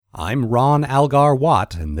I'm Ron Algar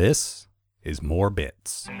Watt, and this is More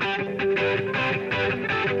Bits. I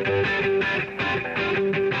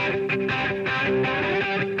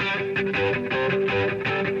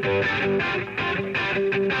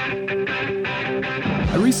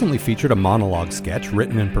recently featured a monologue sketch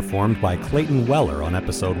written and performed by Clayton Weller on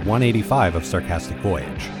episode 185 of Sarcastic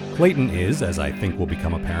Voyage. Clayton is, as I think will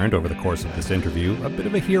become apparent over the course of this interview, a bit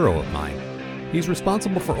of a hero of mine. He's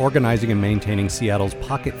responsible for organizing and maintaining Seattle's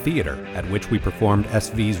Pocket Theater, at which we performed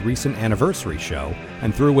SV's recent anniversary show,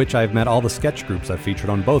 and through which I've met all the sketch groups I've featured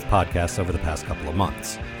on both podcasts over the past couple of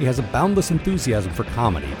months. He has a boundless enthusiasm for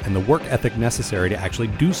comedy and the work ethic necessary to actually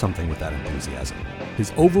do something with that enthusiasm.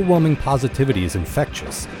 His overwhelming positivity is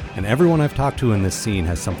infectious, and everyone I've talked to in this scene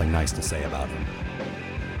has something nice to say about him.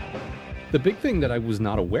 The big thing that I was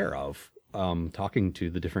not aware of, talking to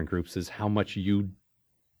the different groups, is how much you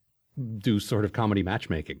do sort of comedy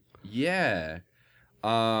matchmaking. Yeah.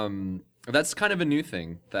 That's kind of a new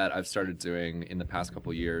thing that I've started doing in the past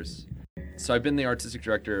couple years. So I've been the artistic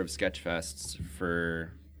director of Sketchfests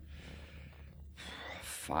for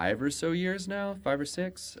 5 or so years now, 5 or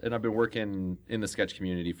 6, and I've been working in the sketch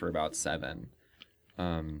community for about 7.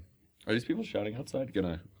 Are these people shouting outside?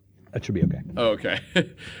 That should be okay. Oh, okay.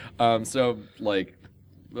 So like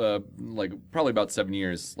probably about 7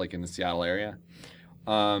 years, like in the Seattle area.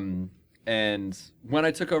 And when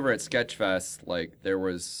I took over at Sketchfest, like there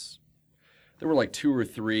were like 2 or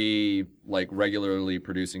 3 like regularly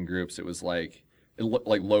producing groups. It was like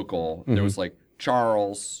local. Mm-hmm. There was like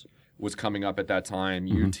Charles was coming up at that time.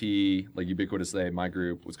 Mm-hmm. UT, like Ubiquitous They, my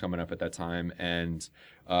group was coming up at that time, and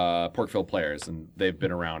Porkville Players, and they've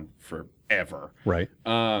been around forever. Right.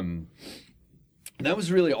 That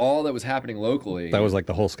was really all that was happening locally. That was like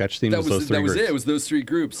the whole sketch scene. That was it. It was those 3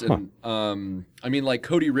 groups, and I mean, like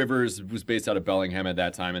Cody Rivers was based out of Bellingham at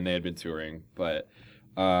that time, and they had been touring. But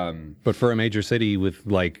for a major city with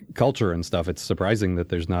like culture and stuff, it's surprising that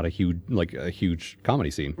there's not a huge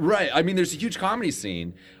comedy scene. Right. I mean, there's a huge comedy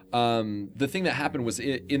scene. The thing that happened was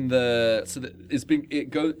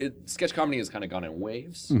sketch comedy has kind of gone in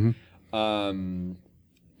waves. Mm-hmm.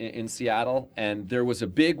 In Seattle, and there was a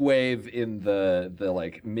big wave in the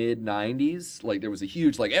like mid 90s. Like there was a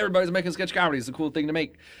huge, like, everybody's making sketch comedy, it's a cool thing to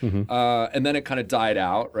make. Mm-hmm. And then it kind of died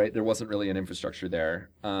out, right? There wasn't really an infrastructure there.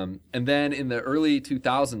 And then in the early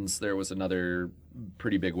 2000s, there was another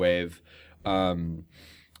pretty big wave. And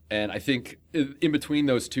I think in between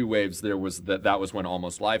those 2 waves, there was that was when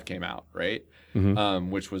Almost Live came out, right? Mm-hmm.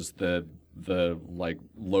 Which was the like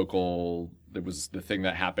local. It was the thing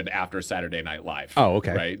that happened after Saturday Night Live. Oh,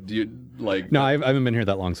 okay. Right? Do you like? No, I haven't been here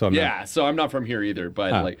that long, so I'm not. So I'm not from here either.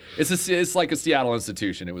 But like, it's like a Seattle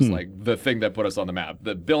institution. It was like the thing that put us on the map.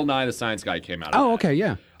 The Bill Nye the Science Guy came out. Oh, okay,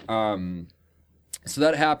 yeah. So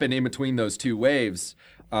that happened in between those 2 waves.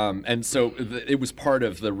 And so it was part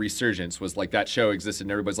of the resurgence. Was like that show existed,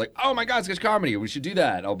 and everybody's like, "Oh my God, sketch comedy! We should do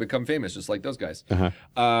that. I'll become famous just like those guys." Uh-huh.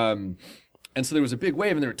 And so there was a big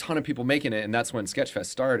wave, and there were a ton of people making it, and that's when Sketchfest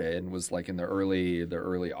started, and was like in the early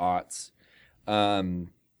aughts. And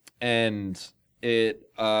it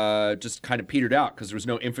just kind of petered out because there was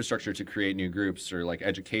no infrastructure to create new groups or like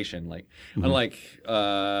education. Like unlike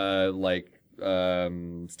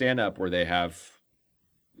stand-up where they have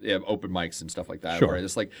open mics and stuff like that. Sure. Where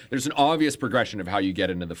it's like there's an obvious progression of how you get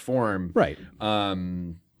into the form. Right.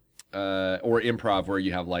 Or improv where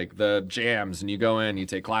you have like the jams and you go in, you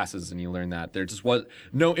take classes and you learn that. There just was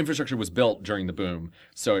no infrastructure was built during the boom,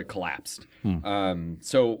 so it collapsed.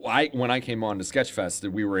 So when I came on to Sketchfest,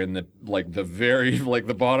 we were in the very like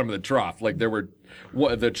the bottom of the trough. Like there were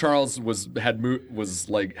the Charles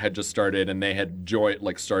had just started, and they had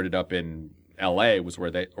started up in LA was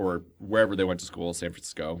where they, or wherever they went to school, San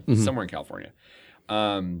Francisco, somewhere in California.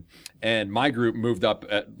 And my group moved up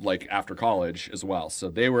at after college as well. So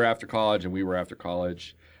they were after college and we were after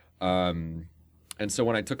college. And so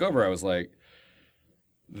when I took over, I was like,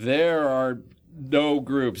 there are no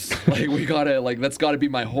groups. That's gotta be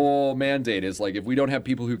my whole mandate, is like, if we don't have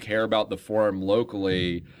people who care about the forum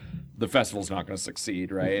locally, the festival's not going to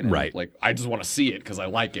succeed. Right. And right. Like, I just want to see it cause I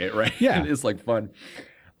like it. Right. Yeah. It's like fun.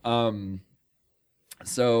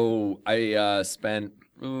 So I, spent,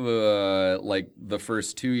 like the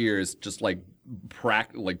first 2 years just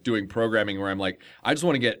doing programming where I'm like, I just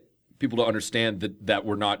want to get people to understand that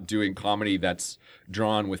we're not doing comedy that's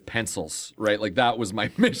drawn with pencils, right? Like that was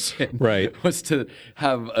my mission, right? Was to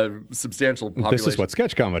have a substantial population. This is what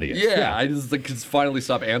sketch comedy is. Yeah. I just could finally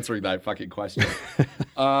stop answering that fucking question.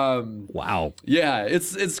 Wow. Yeah,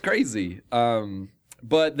 it's crazy.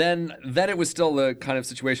 But then it was still the kind of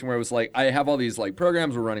situation where it was like I have all these like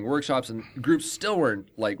programs, we're running workshops, and groups still weren't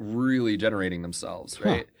like really generating themselves,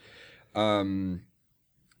 right?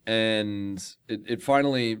 And it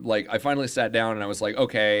finally, like, I finally sat down and I was like,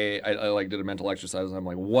 okay, I like did a mental exercise and I'm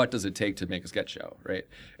like, what does it take to make a sketch show, right?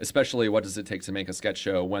 Especially what does it take to make a sketch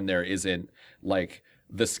show when there isn't like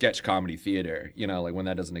the sketch comedy theater, you know, like when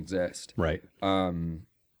that doesn't exist. Right.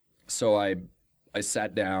 So I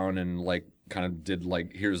sat down and like kind of did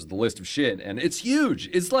like, here's the list of shit, and it's huge.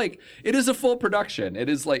 It's like, it is a full production. It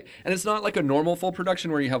is like, and it's not like a normal full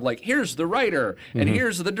production where you have like, here's the writer and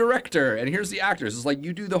here's the director and here's the actors. It's like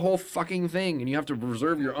you do the whole fucking thing and you have to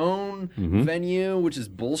reserve your own venue, which is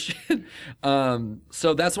bullshit.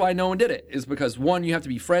 So that's why no one did it, is because one, you have to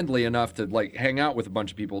be friendly enough to like hang out with a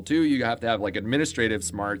bunch of people. Two, you have to have like administrative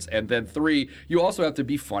smarts, and then three, you also have to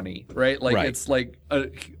be funny, right? Like it's like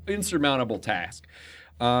an insurmountable task.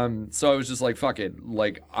 So I was just like, fuck it.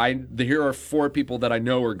 Like here are 4 people that I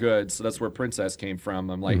know are good. So that's where Princess came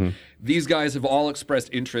from. I'm like, these guys have all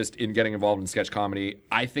expressed interest in getting involved in sketch comedy.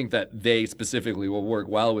 I think that they specifically will work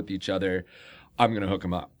well with each other. I'm going to hook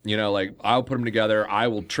them up. You know, like I'll put them together. I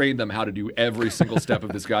will train them how to do every single step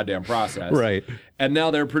of this goddamn process. Right. And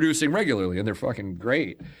now they're producing regularly and they're fucking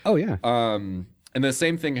great. Oh yeah. And the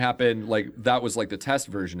same thing happened. Like that was like the test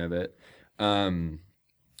version of it.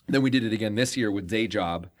 Then we did it again this year with Day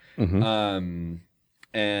Job. And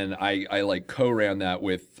I like co-ran that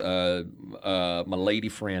with my lady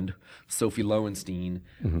friend, Sophie Lowenstein.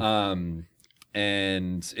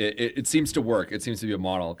 And it seems to work. It seems to be a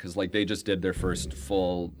model because like they just did their first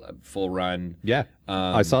full run. Yeah.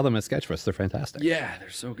 I saw them at Sketchfest. They're fantastic. Yeah, they're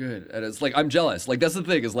so good. And it's like I'm jealous. Like that's the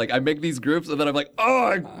thing is like I make these groups and then I'm like, oh,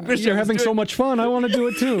 I wish You're I was having doing... so much fun. I want to do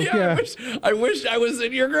it too. Yeah. I wish I was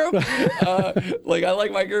in your group. Like I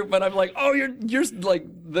like my group, but I'm like, oh, you're like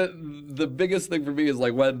the biggest thing for me is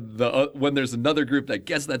like when there's another group that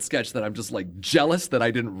gets that sketch that I'm just like jealous that I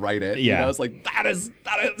didn't write it. Yeah. You know, it's like that is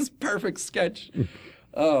perfect sketch.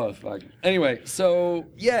 Oh fuck. Anyway, so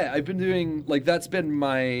yeah, I've been doing like that's been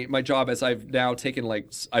my job as I've now taken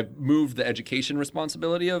like I've moved the education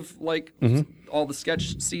responsibility of like all the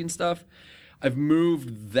sketch scene stuff. I've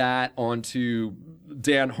moved that onto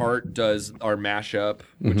Dan Hart does our mashup,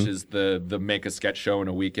 which is the make a sketch show in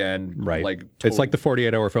a weekend. Right. Like it's like the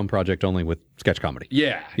 48-hour film project only with sketch comedy.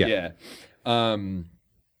 Yeah.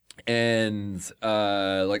 And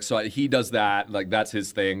like so he does that, like that's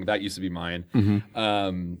his thing. That used to be mine.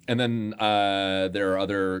 And then there are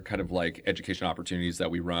other kind of like education opportunities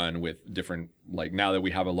that we run with different, like now that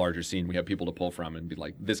we have a larger scene, we have people to pull from and be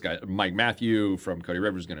like, this guy Mike Matthew from Cody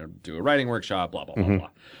Rivers is going to do a writing workshop, blah blah blah blah.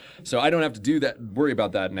 So I don't have to worry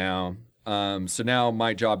about that now. So now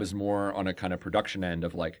my job is more on a kind of production end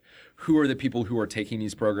of like, who are the people who are taking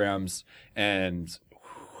these programs and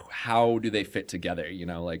how do they fit together? You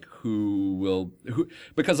know, like who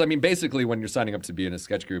because I mean, basically when you're signing up to be in a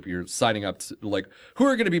sketch group, you're signing up to like, who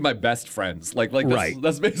are going to be my best friends? Like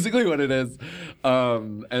that's basically what it is.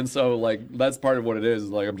 And so like, that's part of what it is.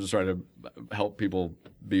 Like, I'm just trying to help people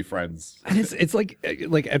be friends. And it's like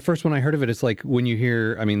at first when I heard of it, it's like when you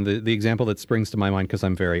hear, I mean, the example that springs to my mind because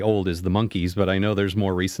I'm very old is the Monkees, but I know there's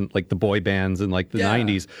more recent, like the boy bands in like the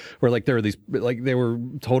 90s where like there were these, like they were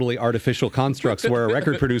totally artificial constructs where a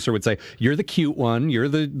record producer would say, you're the cute one, you're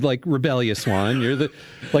the like rebellious one, you're the,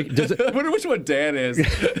 like, does it... I wonder which one Dan is.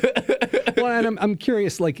 Well, and I'm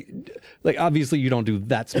curious, like obviously you don't do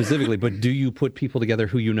that specifically, but do you put people together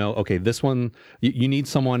who you know, okay, this one, you need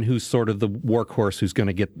someone who's sort of the workhorse who's going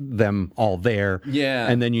to get them all there. Yeah.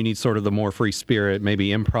 And then you need sort of the more free spirit, maybe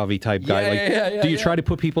improv-y type guy. Do you try to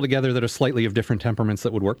put people together that are slightly of different temperaments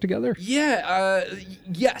that would work together? Yeah.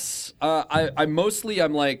 Yes. I'm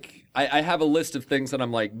like, I have a list of things that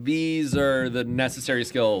I'm like, these are the necessary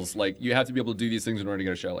skills. Like, you have to be able to do these things in order to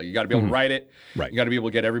get a show. Like, you got to be able to write it. Right. You got to be able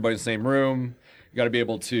to get everybody in the same room. You got to be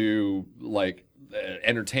able to, like,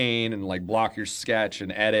 entertain and, like, block your sketch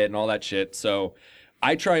and edit and all that shit. So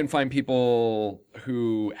I try and find people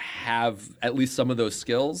who have at least some of those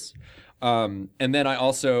skills. And then I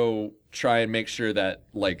also try and make sure that,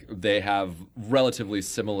 like, they have relatively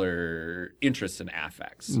similar interests and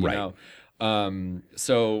affects, you know?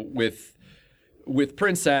 So with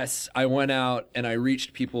Princess, I went out and I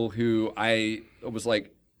reached people who I was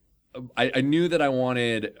like, I knew that I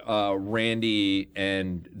wanted Randy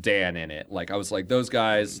and Dan in it. Like I was like, those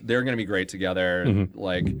guys, they're gonna be great together.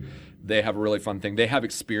 Like they have a really fun thing. They have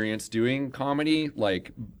experience doing comedy.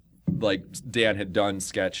 Like Dan had done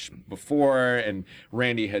sketch before and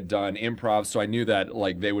Randy had done improv, so I knew that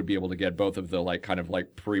like they would be able to get both of the like kind of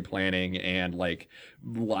like pre-planning and like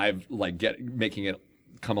live like making it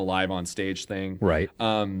come alive on stage thing. Right.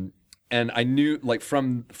 And I knew, like,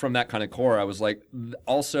 from that kind of core, I was like,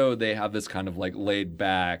 also they have this kind of like laid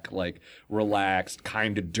back, like relaxed,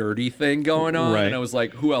 kind of dirty thing going on. Right. And I was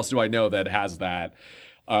like, who else do I know that has that?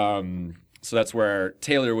 So that's where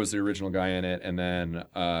Taylor was the original guy in it, and then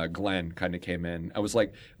Glenn kind of came in. I was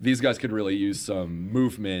like, these guys could really use some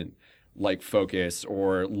movement, like focus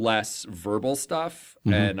or less verbal stuff.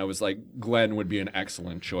 And I was like, Glenn would be an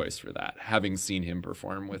excellent choice for that, having seen him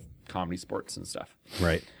perform with Comedy Sports and stuff.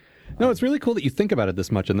 Right. No, it's really cool that you think about it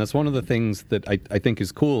this much, and that's one of the things that I think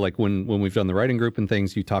is cool. Like when we've done the writing group and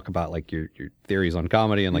things, you talk about like your theories on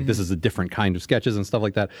comedy and like this is a different kind of sketches and stuff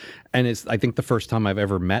like that. And it's, I think, the first time I've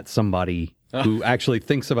ever met somebody who actually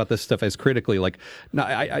thinks about this stuff as critically. Like, no,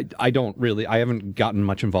 I don't really, I haven't gotten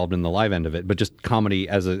much involved in the live end of it, but just comedy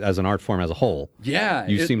as an art form as a whole. Yeah,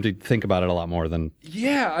 you seem to think about it a lot more than.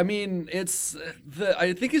 Yeah, I mean,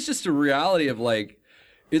 I think it's just a reality of like,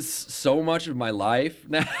 it's so much of my life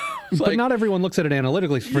now. But not everyone looks at it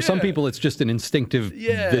analytically. For some people, it's just an instinctive,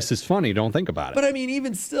 this is funny, don't think about it. But I mean,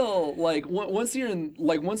 even still, like, once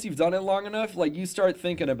you've done it long enough, like, you start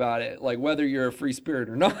thinking about it, like, whether you're a free spirit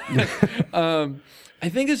or not. I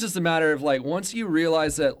think it's just a matter of, like, once you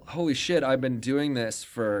realize that, holy shit, I've been doing this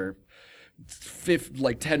for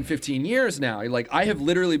 10, 15 years now. Like, I have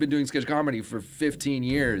literally been doing sketch comedy for 15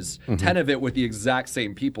 years, 10 of it with the exact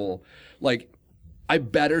same people. Like, I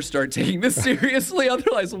better start taking this seriously.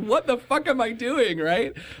 Otherwise, what the fuck am I doing,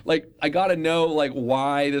 right? Like, I got to know, like,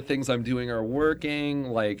 why the things I'm doing are working.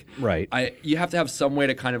 Like, right. You have to have some way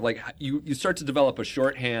to kind of, like, you start to develop a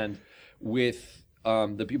shorthand with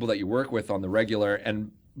the people that you work with on the regular.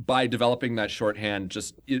 And by developing that shorthand,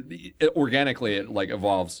 just it organically, it, like,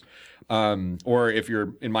 evolves. Or if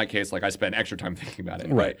you're, in my case, like, I spend extra time thinking about it.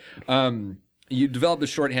 Right. You develop the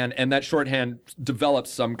shorthand, and that shorthand develops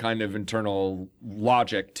some kind of internal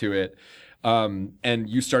logic to it, and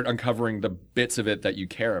you start uncovering the bits of it that you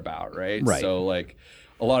care about, right? Right. So, like,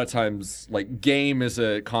 a lot of times, like, game is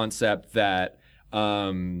a concept that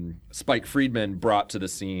Spike Friedman brought to the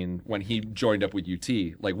scene when he joined up with UT.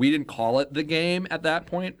 Like, we didn't call it the game at that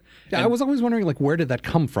point. Yeah, I was always wondering, like, where did that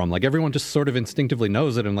come from? Like, everyone just sort of instinctively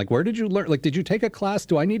knows it, and like, where did you learn? Like, did you take a class?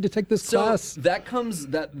 Do I need to take this class? That comes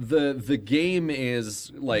that the game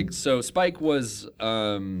is like, so Spike was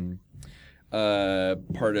part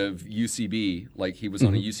of UCB. Like, he was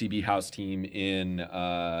on a UCB house team in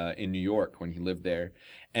New York when he lived there.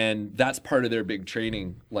 And that's part of their big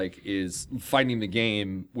training, like, is finding the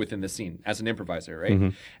game within the scene as an improviser,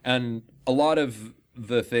 right? And a lot of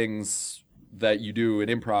the things that you do in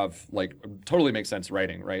improv, like, totally makes sense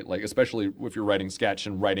writing, right? Like, especially if you're writing sketch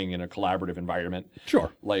and writing in a collaborative environment.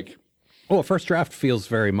 Sure. Like, well, a first draft feels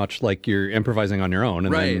very much like you're improvising on your own,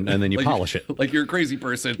 and then you like, polish it. Like you're a crazy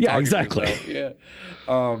person. Yeah, talking to exactly. yourself.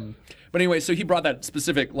 Yeah. But anyway, so he brought that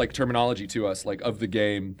specific, like, terminology to us, like, of the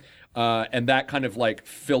game, and that kind of, like,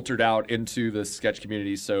 filtered out into the sketch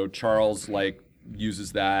community. So Charles, like,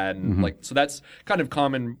 uses that, and like, so that's kind of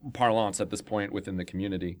common parlance at this point within the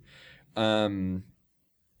community.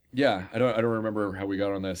 Yeah, I don't remember how we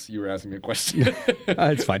got on this. You were asking me a question.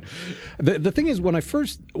 It's fine. The thing is, when I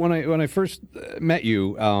first met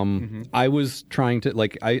you, I was trying to,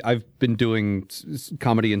 like, I've been doing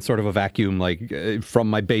comedy in sort of a vacuum, like, from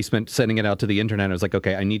my basement, sending it out to the internet. I was like,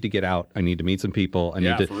 okay, I need to get out. I need to meet some people. I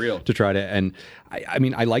need for real. to try to. And I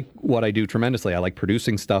mean, I like what I do tremendously. I like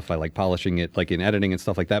producing stuff. I like polishing it, like in editing and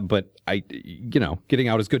stuff like that. But getting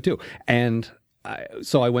out is good too. And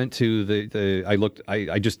so I went to I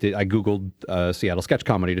Googled Seattle sketch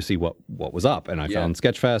comedy to see what was up, and I found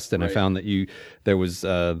Sketchfest, and I found that there was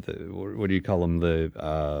what do you call them,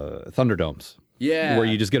 the Thunderdomes. Yeah. Where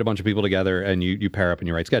you just get a bunch of people together and you pair up and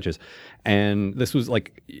you write sketches. And this was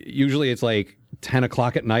like, usually it's like 10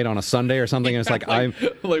 o'clock at night on a Sunday or something. And it's like, I'm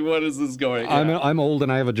like, what is this going? Yeah. I'm old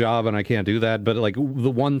and I have a job and I can't do that. But like the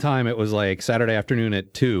one time it was like Saturday afternoon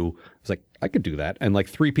at 2, I was like, I could do that. And like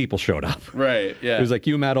 3 people showed up. Right. Yeah. It was like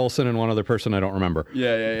you, Matt Olson, and one other person I don't remember.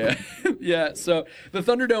 Yeah. Yeah. So the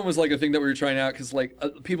Thunderdome was like a thing that we were trying out because like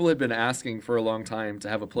people had been asking for a long time to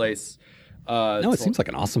have a place. No, it seems like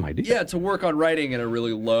an awesome idea. Yeah, to work on writing in a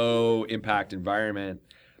really low impact environment.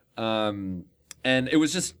 And it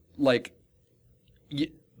was just like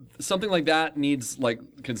something like that needs like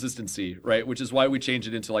consistency, right? Which is why we changed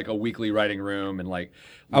it into like a weekly writing room and like.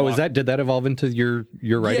 Did that evolve into your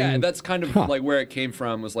writing? Yeah, that's kind of like where it came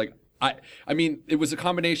from. Was like I mean, it was a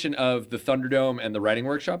combination of the Thunderdome and the writing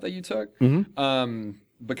workshop that you took,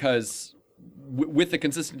 because. With the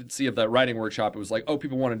consistency of that writing workshop, it was like, oh,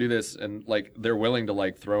 people want to do this, and like they're willing to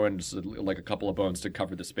like throw in just like a couple of bones to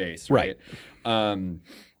cover the space, right?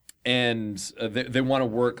 and they want to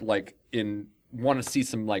work like want to see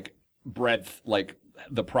some like breadth, like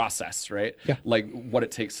the process, right? Yeah. Like what it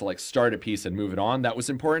takes to like start a piece and move it on. That was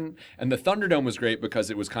important. And the Thunderdome was great because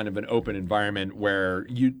it was kind of an open environment where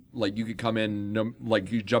you could come in,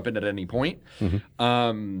 like you jump in at any point.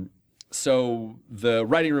 So the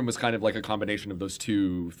writing room was kind of like a combination of those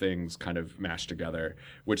two things kind of mashed together,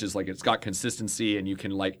 which is like it's got consistency, and you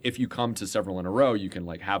can like if you come to several in a row, you can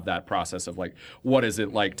like have that process of like what is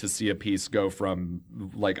it like to see a piece go from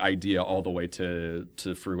like idea all the way to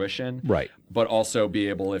fruition, Right. But also be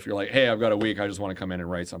able, if you're like, hey, I've got a week, I just want to come in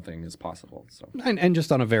and write something, as possible. So And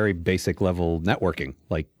just on a very basic level, networking.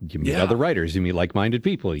 Like you meet other writers, you meet like-minded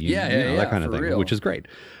people, you know, that kind of thing, real. which is great.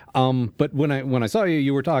 But when I saw you,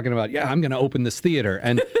 you were talking about, I'm going to open this theater.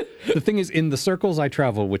 And the thing is, in the circles I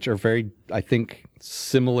travel, which are very, I think,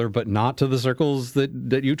 similar, but not to the circles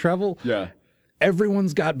that you travel. Yeah.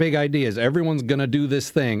 Everyone's got big ideas. Everyone's going to do this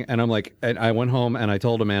thing. And I'm like, and I went home and I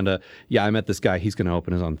told Amanda, I met this guy. He's going to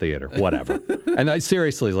open his own theater, whatever. And I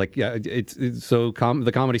seriously, like, it's so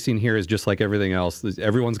the comedy scene here is just like everything else.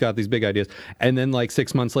 Everyone's got these big ideas. And then like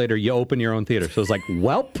 6 months later, you open your own theater. So it's like,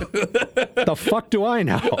 welp, the fuck do I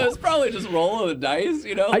know? It's probably just rolling the dice,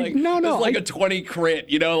 you know? Like, no. It's like a 20 crit,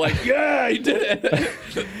 you know? Like, yeah, you did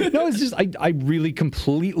it. No, it's just, I really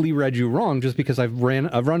completely read you wrong just because I've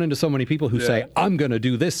run into so many people who say, I'm going to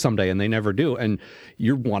do this someday, and they never do. And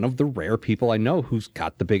you're one of the rare people I know who's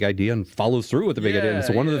got the big idea and follows through with the big idea. And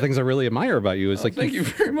so one of the things I really admire about you is like, thank you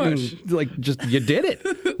very much. Like, just you did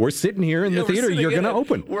it. We're sitting here in the theater. You're going to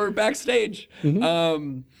open. We're backstage. It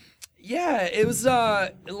was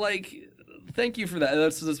like, thank you for that.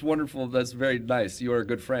 That's wonderful. That's very nice. You are a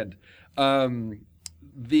good friend. I'm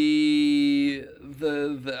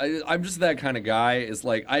just that kind of guy. Is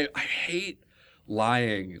like I hate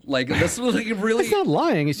lying. Like that's like really. It's not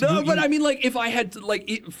lying. It's but I mean, like if I had to, like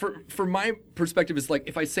for my perspective, it's like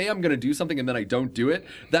if I say I'm going to do something and then I don't do it,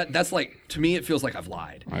 that's like to me it feels like I've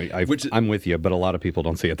lied. I'm with you, but a lot of people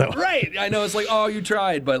don't see it that way. Right. I know it's like, oh, you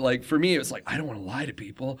tried, but like for me, it's like I don't want to lie to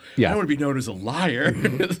people. Yeah. I don't want to be known as a liar.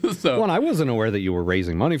 So. Well, and I wasn't aware that you were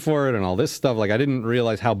raising money for it and all this stuff. Like I didn't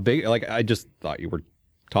realize how big. Like I just thought you were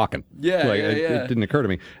talking. It didn't occur to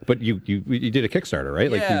me. But you did a Kickstarter, right?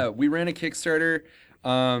 Yeah, we ran a Kickstarter.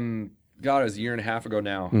 God, it was a year and a half ago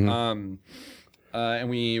now. And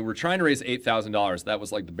we were trying to raise $8,000. That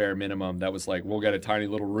was like the bare minimum. That was like, we'll get a tiny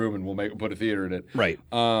little room and we'll put a theater in it. Right.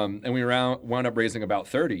 And we wound up raising about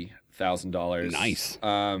 $30,000. Nice.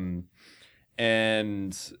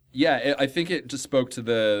 And yeah, I think it just spoke to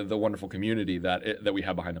the wonderful community that we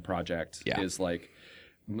have behind the project. Yeah. Is like,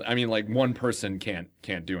 I mean, like one person can't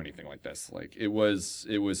do anything like this. Like it was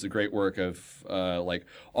a great work of like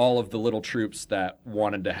all of the little troops that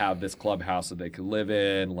wanted to have this clubhouse that they could live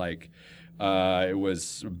in. Like it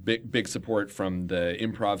was big support from the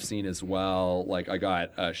improv scene as well. Like I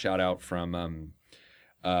got a shout out from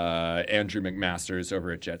Andrew McMasters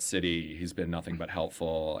over at Jet City. He's been nothing but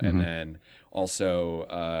helpful. And then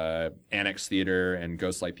also Annex Theater and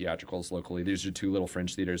Ghostlight Theatricals locally. These are two little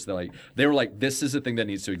fringe theaters that they were like, this is a thing that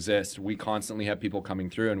needs to exist. We constantly have people coming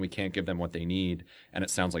through and we can't give them what they need. And it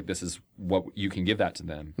sounds like this is what you can give that to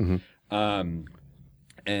them.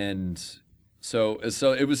 And so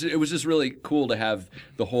it was just really cool to have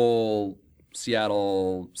the whole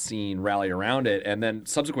Seattle scene rally around it. And then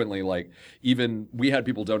subsequently, like even we had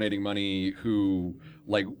people donating money who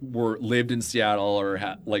like lived in Seattle or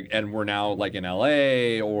and were now like in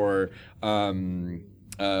LA, or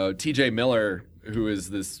TJ Miller, who is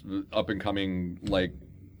this up and coming like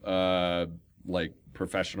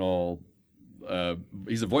professional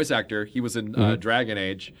he's a voice actor. He was in Dragon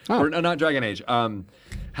Age. Or no, not Dragon Age.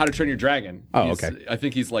 How to Train Your Dragon. Okay. I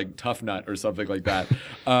think he's like Tough Nut or something like that.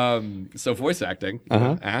 So voice acting.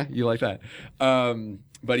 You like that.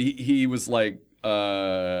 But he was like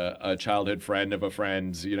a childhood friend of a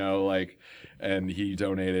friend, you know, like, and he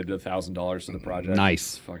donated $1,000 to the project.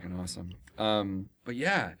 Nice. It's fucking awesome. But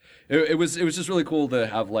yeah, it was just really cool to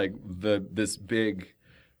have like this big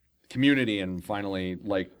community and finally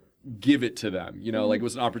like give it to them, you know, like it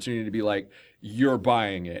was an opportunity to be like, you're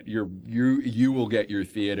buying it, you will get your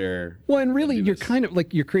theater. Well, and really you're kind of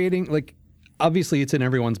like, you're creating like, obviously it's in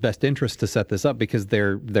everyone's best interest to set this up because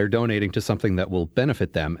they're donating to something that will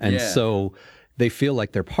benefit them, and so they feel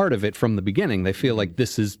like they're part of it from the beginning. They feel like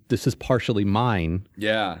this is partially mine.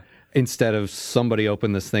 Yeah. Instead of somebody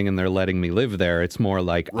opened this thing and they're letting me live there, it's more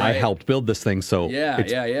like I helped build this thing, so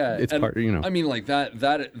it's part, you know. I mean, like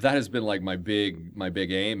that has been like my big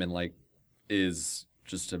aim, and like is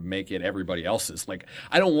just to make it everybody else's. Like,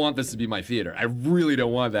 I don't want this to be my theater. I really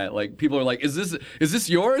don't want that. Like, people are like, is this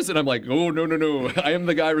yours? And I'm like, oh, no. I am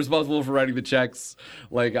the guy responsible for writing the checks.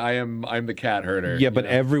 Like, I'm the cat herder. Yeah, but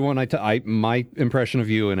everyone my impression of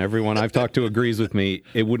you and everyone I've talked to agrees with me.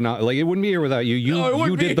 It wouldn't be here without you.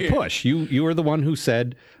 You did the push. You were the one who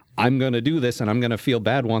said, I'm going to do this, and I'm going to feel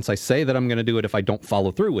bad once I say that I'm going to do it if I don't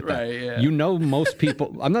follow through with that. Right, yeah. You know most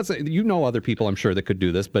people, I'm not saying, you know other people I'm sure that could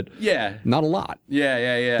do this, but not a lot. Yeah.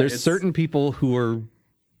 There's certain people who are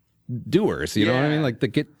doers, you know what I mean? Like, that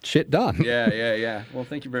get shit done. Yeah. Well,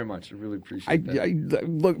 thank you very much. I really appreciate that.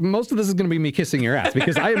 Look, most of this is going to be me kissing your ass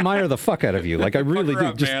because I admire the fuck out of you. Like, I really do.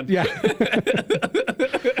 Up, man. Yeah.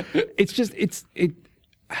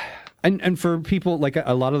 And for people, like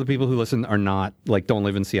a lot of the people who listen are not, like, don't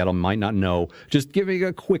live in Seattle, might not know. Just giving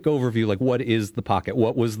a quick overview, like, what is the Pocket?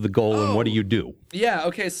 What was the goal and what do you do? Yeah,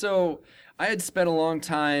 okay, so I had spent a long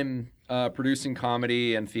time producing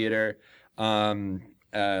comedy and theater,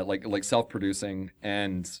 like self-producing,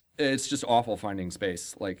 and it's just awful finding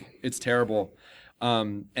space. Like, it's terrible.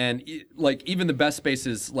 And like, even the best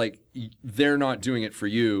spaces, like, they're not doing it for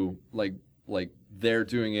you. Like they're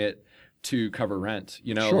doing it to cover rent,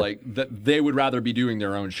 you know, Sure. like they would rather be doing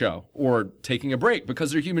their own show or taking a break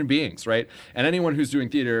because they're human beings, right? And anyone who's doing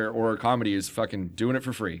theater or comedy is fucking doing it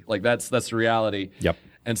for free. Like, that's the reality. Yep.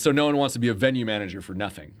 And so no one wants to be a venue manager for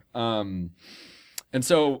nothing. And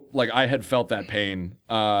so, like, I had felt that pain,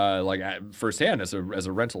 firsthand as a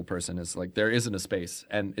rental person. Is like, there isn't a space,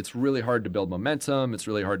 and it's really hard to build momentum. It's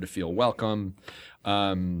really hard to feel welcome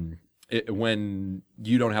when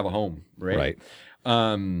you don't have a home, right?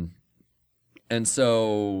 And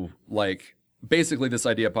so, like, basically this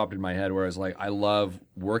idea popped in my head where I was like, I love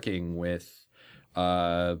working with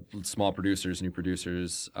small producers, new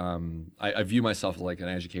producers. I view myself like an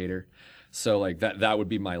educator. So, like, that would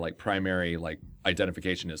be my, like, primary, like,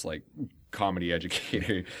 identification as, like, comedy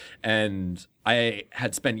educator. And I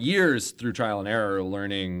had spent years through trial and error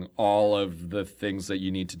learning all of the things that you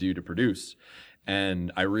need to do to produce.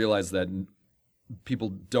 And I realized that people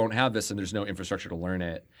don't have this and there's no infrastructure to learn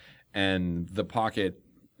it. And the Pocket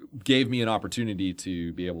gave me an opportunity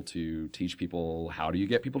to be able to teach people, how do you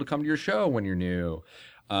get people to come to your show when you're new?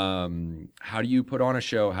 How do you put on a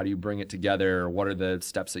show? How do you bring it together? What are the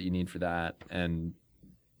steps that you need for that? And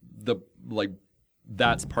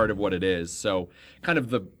that's part of what it is. So kind of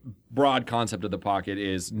the broad concept of the Pocket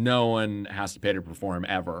is no one has to pay to perform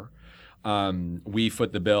ever. We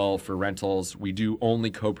foot the bill for rentals. We do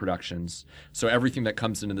only co-productions. So everything that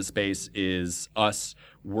comes into the space is us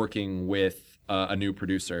working with a new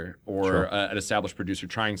producer or an established producer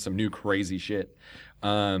trying some new crazy shit.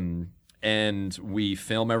 And we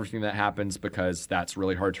film everything that happens because that's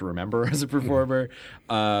really hard to remember as a performer.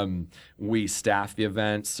 We staff the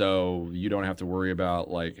event, so you don't have to worry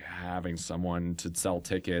about, like, having someone to sell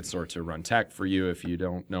tickets or to run tech for you if you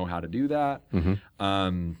don't know how to do that.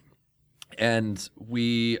 And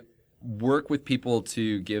we work with people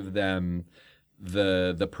to give them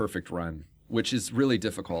the perfect run, which is really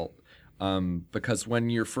difficult because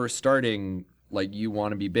when you're first starting, like, you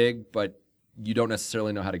want to be big, but you don't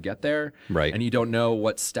necessarily know how to get there. Right. And you don't know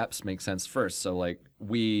what steps make sense first. So, like,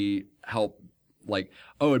 we help, like,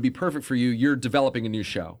 oh, it'd be perfect for you. You're developing a new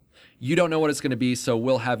show. You don't know what it's going to be, so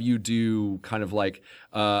we'll have you do kind of like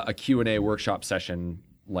a Q&A workshop session.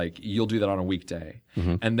 Like, you'll do that on a weekday.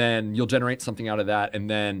 And then you'll generate something out of that. And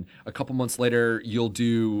then a couple months later, you'll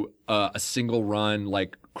do a single run,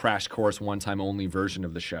 like, crash course, one-time only version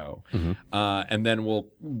of the show. And then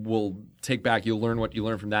we'll take back, you'll learn what you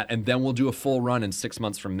learn from that. And then we'll do a full run in 6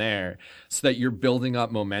 months from there so that you're building up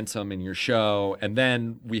momentum in your show. And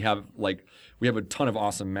then we have a ton of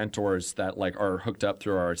awesome mentors that, like, are hooked up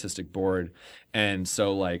through our artistic board. And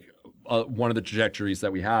so, like, one of the trajectories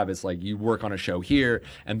that we have is, like, you work on a show here,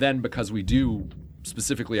 and then because we do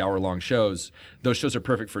specifically hour-long shows, those shows are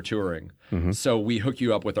perfect for touring. So we hook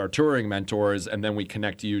you up with our touring mentors, and then we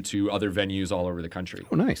connect you to other venues all over the country.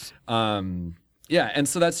 Oh, nice. Yeah, and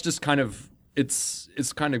so that's just kind of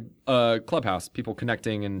it's kind of a clubhouse, people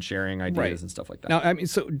connecting and sharing ideas and stuff like that. Now, I mean,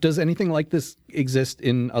 so does anything like this exist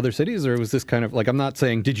in other cities, or was this kind of like, I'm not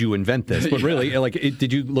saying did you invent this, but really, like,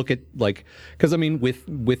 did you look at, like, because I mean, with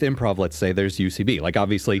improv, let's say there's UCB, like,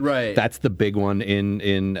 obviously that's the big one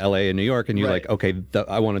in LA and New York, and you're like, okay,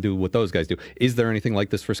 I want to do what those guys do. Is there anything like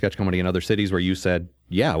this for sketch comedy in other cities where you said,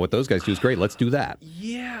 yeah, what those guys do is great, let's do that?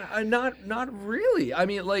 Yeah, not really. I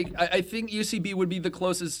mean, like, I think UCB would be the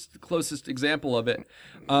closest example. example of it.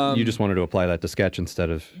 You just wanted to apply that to sketch instead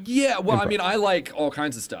of... Yeah, well, I mean, I like all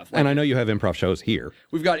kinds of stuff. Like, and I know you have improv shows here.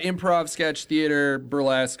 we've got improv, sketch, theater,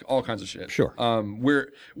 burlesque, all kinds of shit. Sure.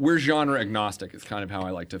 We're genre agnostic is kind of how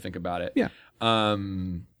I like to think about it. Yeah.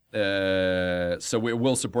 So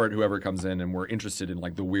we'll support whoever comes in, and we're interested in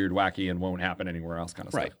like the weird, wacky, and won't happen anywhere else kind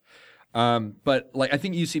of Right. stuff. But like I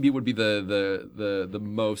think UCB would be the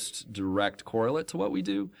most direct correlate to what we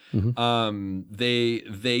do.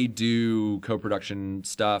 They do co-production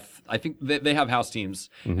stuff. I think they have house teams,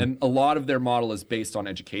 and a lot of their model is based on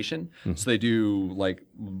education. So they do like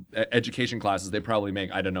education classes. They probably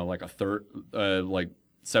make, I don't know, like a third, like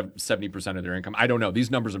 70% of their income. I don't know.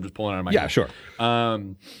 These numbers I'm just pulling out of my head. Sure.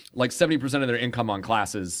 Like 70% of their income on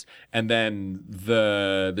classes, and then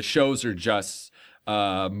the shows are just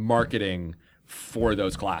marketing for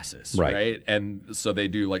those classes, right? And so they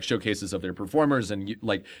do like showcases of their performers, and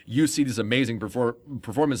you see these amazing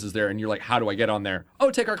performances there, and you're like, how do I get on there?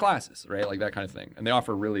 Oh, take our classes, right? Like that kind of thing. And they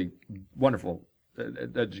offer really wonderful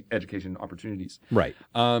education opportunities. Right.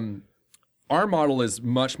 Our model is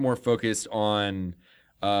much more focused on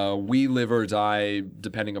we live or die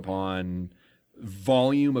depending upon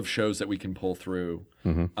volume of shows that we can pull through.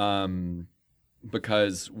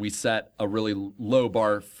 Because we set a really low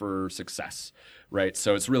bar for success, right?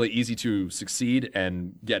 So it's really easy to succeed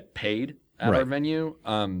and get paid at our venue.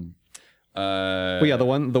 Well, yeah, the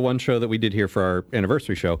one show that we did here for our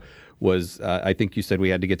anniversary show was, I think you said we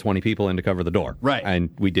had to get 20 people in to cover the door. Right. And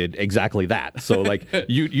we did exactly that. So, like,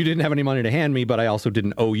 you didn't have any money to hand me, but I also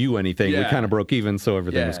didn't owe you anything. We kind of broke even, so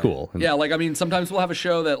everything was cool. And like, I mean, sometimes we'll have a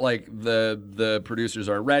show that, like, the producers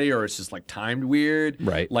aren't ready, or it's just, like, timed weird.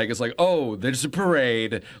 Right. Like, it's like, oh, there's a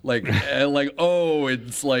parade. Like, oh,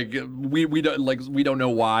 it's like, we don't know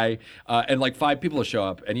why. And, like, 5 people will show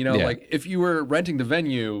up. And, you know, like, if you were renting the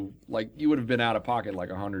venue, like, you would have been out of pocket, like,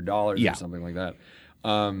 $100 or something like that.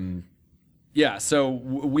 So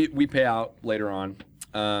we pay out later on,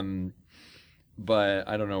 but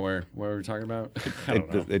I don't know where we're talking about. I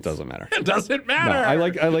don't know. It doesn't matter. It doesn't matter.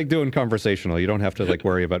 No, I like doing conversational. You don't have to like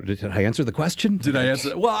worry about, did I answer the question? Did I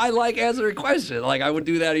answer? Well, I like answering questions. Like I would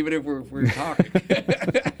do that even if we're talking.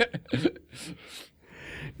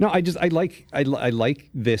 No, I like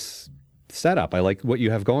this setup. I like what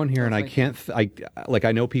you have going here, and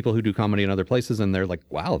I know people who do comedy in other places, and they're like,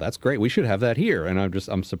 "Wow, that's great. We should have that here." And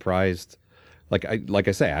I'm surprised. Like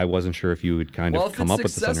I say, I wasn't sure if you would kind of come up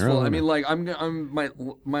with this on your own. I mean, like I'm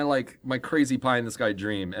my crazy pie in the sky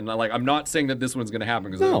dream, and like I'm not saying that this one's gonna happen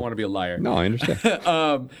because I don't want to be a liar. No, I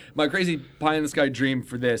understand. My crazy pie in the sky dream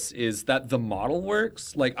for this is that the model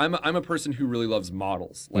works. Like I'm a person who really loves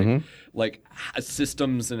models. Like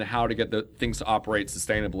systems and how to get the things to operate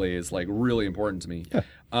sustainably is like really important to me. Yeah.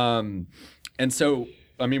 And so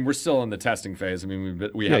I mean, we're still in the testing phase. I mean,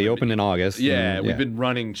 you opened in August. Yeah, we've been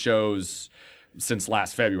running shows since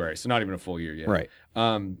last February, so not even a full year yet. Right.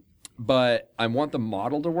 But I want the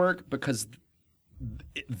model to work because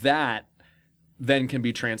that then can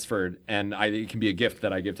be transferred, and it can be a gift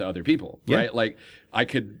that I give to other people, right? Like I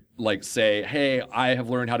could like say, hey, I have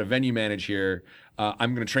learned how to venue manage here.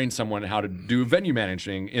 I'm going to train someone how to do venue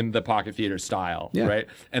managing in the Pocket Theater style, right?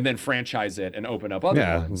 And then franchise it and open up other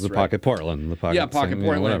ones. The Pocket Portland. Pocket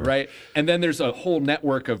Portland, right? And then there's a whole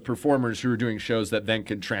network of performers who are doing shows that then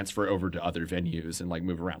can transfer over to other venues and like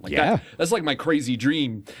move around. Like that's like my crazy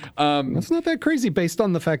dream. That's not that crazy based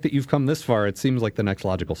on the fact that you've come this far. It seems like the next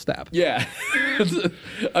logical step. Yeah.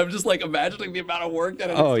 I'm just like imagining the amount of work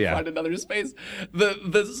that it is to find another space.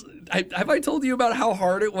 Have I told you about how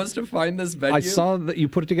hard it was to find this venue? I saw that you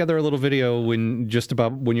put together a little video when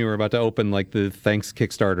you were about to open like the Thanks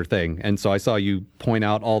Kickstarter thing, and so I saw you point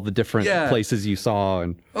out all the different places you saw.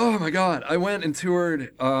 And oh my God, I went and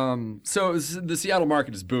toured. So the Seattle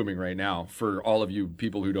market is booming right now for all of you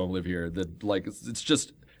people who don't live here. That like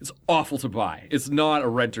it's awful to buy. It's not a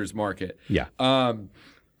renter's market. Yeah.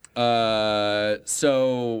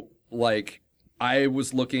 So like. I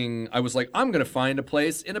was like, I'm going to find a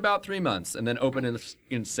place in about 3 months and then open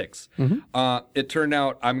in 6. It turned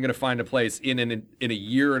out I'm going to find a place in a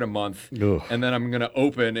year and a month. Ugh. And then I'm going to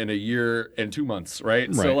open in a year and 2 months,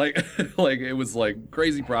 right? So like it was like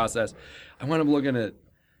crazy process. I went up looking at,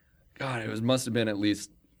 God, must have been at least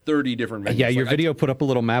 30 different venues. Yeah, your video put up a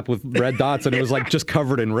little map with red dots and it was like just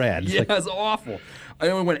covered in red. Yeah, it's awful.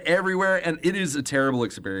 I went everywhere, and it is a terrible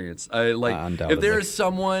experience. If there is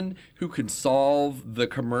someone who can solve the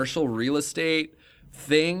commercial real estate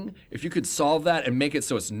thing, if you could solve that and make it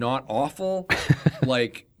so it's not awful,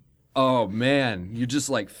 like, oh man, you just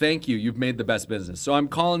like, thank you, you've made the best business. So I'm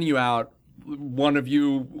calling you out, one of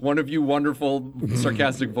you wonderful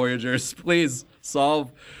sarcastic voyagers, please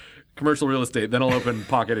solve commercial real estate, then I'll open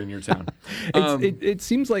Pocket in your town. It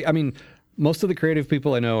seems like, I mean, most of the creative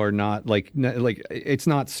people I know are not like it's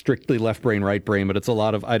not strictly left brain, right brain, but it's a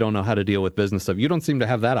lot of I don't know how to deal with business stuff. You don't seem to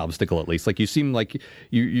have that obstacle, at least. Like you seem like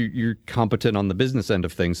you're competent on the business end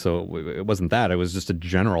of things. So it wasn't that. It was just a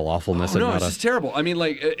general awfulness. Oh, no, it's just terrible. I mean,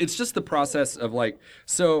 like it's just the process of like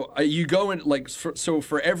so you go in like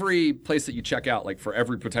for every place that you check out, like for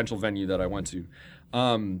every potential venue that I went to.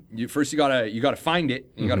 You gotta find it.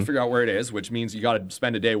 You gotta figure out where it is, which means you gotta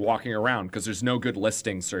spend a day walking around because there's no good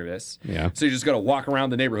listing service. Yeah. So you just gotta walk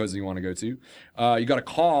around the neighborhoods that you want to go to. You gotta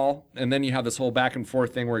call, and then you have this whole back and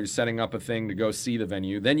forth thing where you're setting up a thing to go see the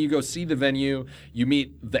venue. Then you go see the venue. You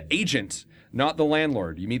meet the agent. Not the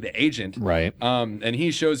landlord. You meet the agent. Right. And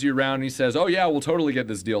he shows you around and he says, oh, yeah, we'll totally get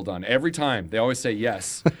this deal done. Every time. They always say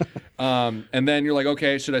yes. And then you're like,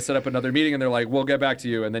 okay, should I set up another meeting? And they're like, we'll get back to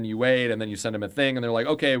you. And then you wait and then you send them a thing and they're like,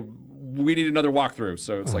 okay, we need another walkthrough.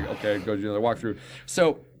 So it's like, okay, go do another walkthrough.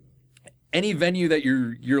 So any venue that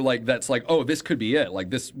you're like, that's like, oh, this could be it. Like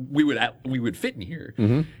this, we would fit in here.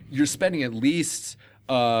 You're spending at least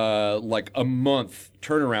like a month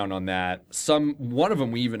turnaround on that. One of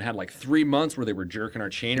them we even had like 3 months where they were jerking our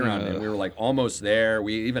chain around and we were like almost there.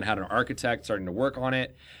 We even had an architect starting to work on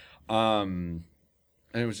it.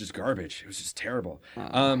 And it was just garbage. It was just terrible.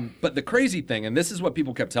 But the crazy thing, and this is what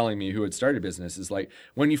people kept telling me who had started business, is like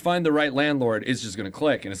when you find the right landlord, it's just going to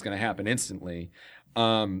click and it's going to happen instantly.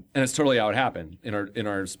 And it's totally how it happened in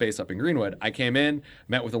our space up in Greenwood. I came in,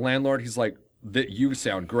 met with the landlord. He's like, you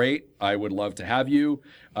sound great. I would love to have you.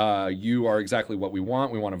 You are exactly what we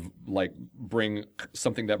want. We want to like bring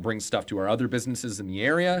something that brings stuff to our other businesses in the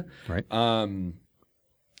area. Right.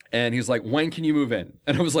 And he's like, when can you move in?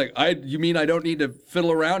 And I was like, you mean I don't need to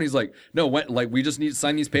fiddle around? He's like, no, we just need to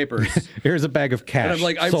sign these papers. Here's a bag of cash. And I'm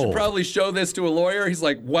like, I should probably show this to a lawyer. He's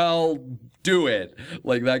like, well, do it.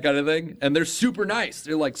 Like that kind of thing. And they're super nice.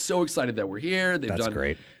 They're like so excited that we're here. That's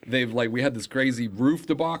great. We had this crazy roof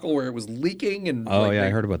debacle where it was leaking. And I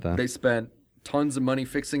heard about that. They spent tons of money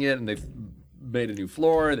fixing it and they've made a new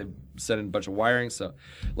floor. They've set in a bunch of wiring. So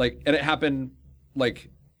and it happened like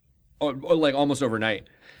almost overnight.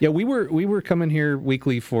 Yeah, we were coming here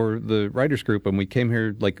weekly for the writers group, and we came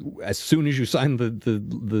here like as soon as you signed the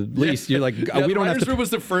lease. You're like, we don't have to. The writers group was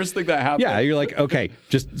the first thing that happened. Yeah, you're like, okay,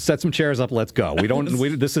 just set some chairs up, let's go.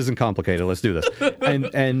 This isn't complicated. Let's do this.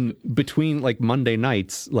 And between like Monday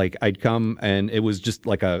nights, like I'd come and it was just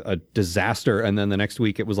like a disaster, and then the next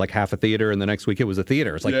week it was like half a theater, and the next week it was a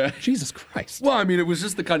theater. It's like Jesus Christ. Well, I mean, it was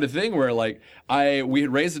just the kind of thing where like we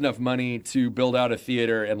had raised enough money to build out a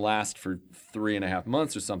theater and last for 3.5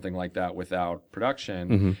 months or something like that without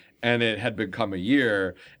production, and it had become a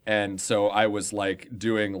year, and so I was like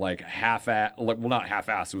doing like not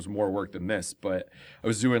half-ass, it was more work than this, but I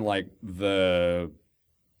was doing like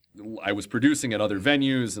I was producing at other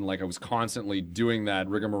venues, and like I was constantly doing that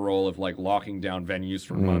rigmarole of like locking down venues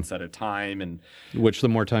for months at a time, and which the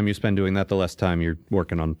more time you spend doing that, the less time you're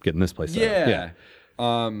working on getting this place set up. Yeah.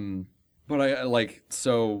 But I like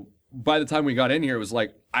so. By the time we got in here, it was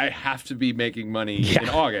like, I have to be making money in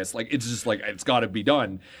August. Like, it's just like, it's got to be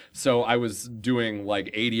done. So I was doing like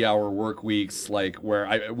 80-hour work weeks, like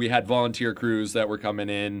where we had volunteer crews that were coming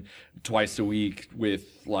in twice a week with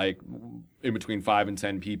like in between 5 and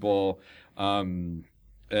 10 people. And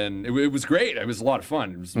it was great. It was a lot of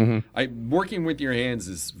fun. It was, working with your hands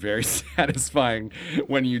is very satisfying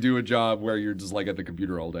when you do a job where you're just like at the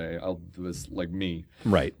computer all day. I'll do this like me.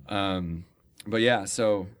 Right. But yeah,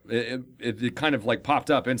 so it kind of like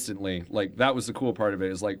popped up instantly. Like that was the cool part of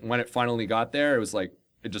it, is like when it finally got there, it was like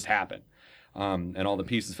it just happened. And all the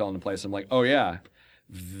pieces fell into place. I'm like, oh yeah,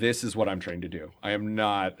 this is what I'm trained to do. I am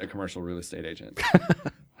not a commercial real estate agent.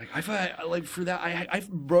 I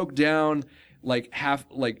broke down like half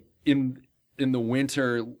like in the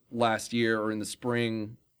winter last year or in the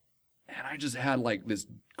spring, and I just had like this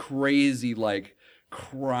crazy like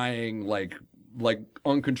crying like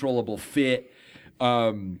uncontrollable fit.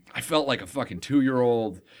 I felt like a fucking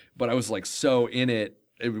 2-year-old, but I was like so in it.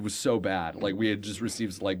 It was so bad. Like we had just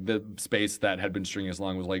received like the space that had been stringing us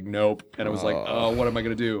along was like, nope. And I was like, oh, what am I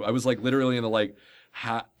going to do? I was like literally in the like,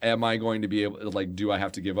 how am I going to be able to like, do I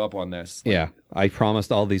have to give up on this? Like, yeah. I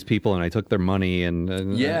promised all these people and I took their money and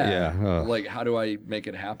like, how do I make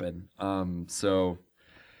it happen? So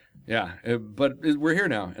yeah, but we're here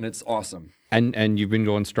now and it's awesome. And you've been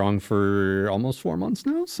going strong for almost 4 months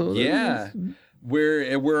now, so yeah,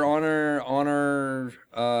 we're on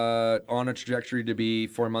a trajectory to be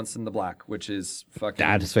 4 months in the black, which is fucking.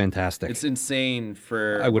 That is fantastic. It's insane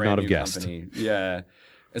for I would not have guessed. Company. Yeah,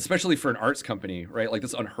 especially for an arts company, right? Like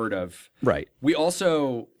that's unheard of. Right. We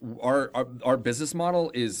also our business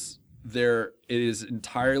model is it is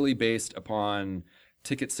entirely based upon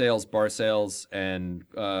ticket sales, bar sales, and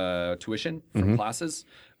tuition from classes.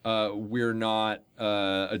 We're not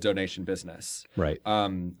a donation business, Right.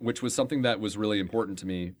 Which was something that was really important to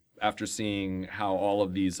me after seeing how all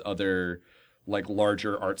of these other like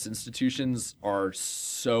larger arts institutions are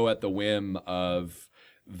so at the whim of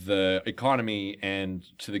the economy and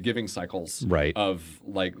to the giving cycles Right. of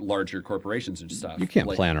like larger corporations and stuff. You can't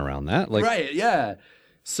like, plan around that. Like, right, yeah.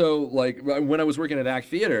 So like when I was working at Act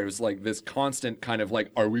Theater, it was like this constant kind of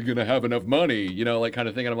like, are we gonna have enough money? You know, like kind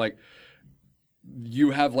of thing. And I'm like,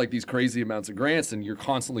 you have like these crazy amounts of grants and you're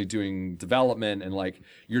constantly doing development and like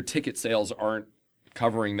your ticket sales aren't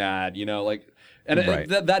covering that, you know, like, and Right.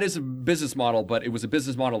 that is a business model, but it was a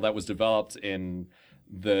business model that was developed in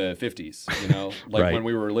the 50s, you know, like Right. when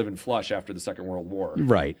we were living flush after the Second World War.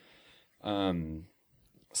 Right.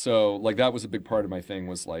 So like that was a big part of my thing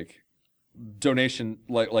was like donation,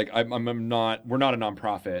 like I'm not, we're not a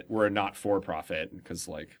nonprofit, we're a not for profit because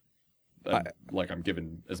like I'm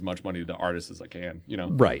giving as much money to artists as I can, you know.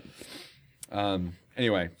 Right.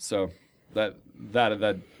 Anyway, so that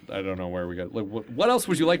I don't know where we got. Like, what else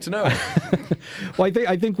would you like to know? Well,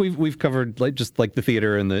 I think we've covered like just like the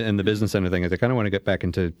theater and the business end of things. I kind of want to get back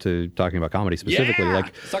into talking about comedy specifically. Yeah, Like,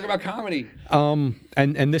 let's talk about comedy.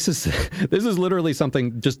 and this is literally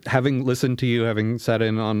something. Just having listened to you, having sat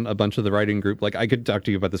in on a bunch of the writing group, like I could talk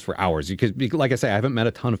to you about this for hours. Because, like I say, I haven't met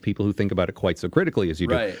a ton of people who think about it quite so critically as you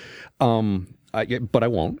do. Right. But I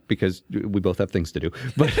won't because we both have things to do.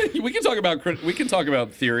 But we can talk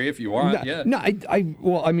about theory if you want. Yeah. No,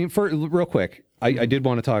 well, I mean, for real quick, I did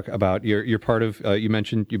want to talk about you're part of. You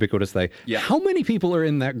mentioned Ubiquitous They. Yeah. How many people are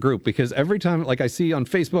in that group? Because every time, like I see on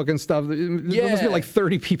Facebook and stuff, there must be like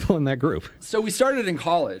 30 people in that group. So we started in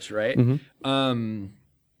college, right?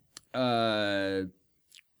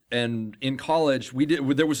 And in college,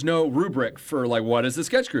 there was no rubric for like what is a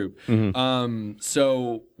sketch group.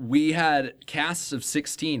 So we had casts of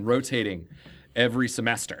 16 rotating every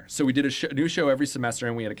semester. So we did a new show every semester,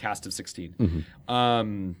 and we had a cast of 16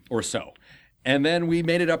 or so. And then we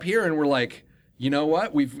made it up here, and we're like, you know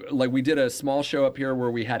what? We did a small show up here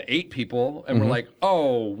where we had 8 people, and we're like,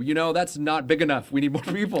 oh, you know, that's not big enough. We need more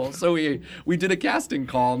people. So we did a casting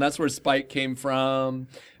call, and that's where Spike came from.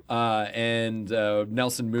 And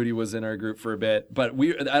Nelson Moody was in our group for a bit, but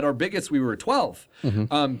at our biggest we were 12,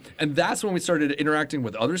 and that's when we started interacting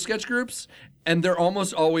with other sketch groups, and they're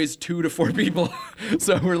almost always 2 to 4 people,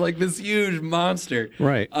 so we're like this huge monster.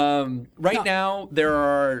 Right. Now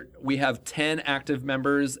we have 10 active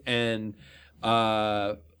members, and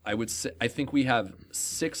I think we have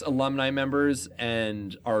 6 alumni members,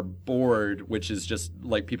 and our board, which is just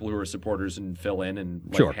like people who are supporters and fill in and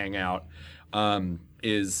like Sure. hang out.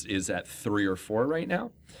 Is at 3 or 4 right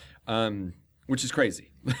now, which is crazy.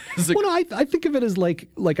 Well, no, I think of it as like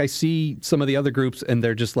I see some of the other groups, and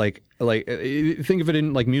they're just like think of it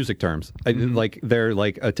in like music terms. Like they're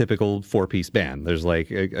like a typical 4-piece band. There's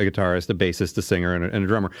like a guitarist, a bassist, a singer, and a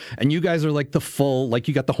drummer. And you guys are like the full, like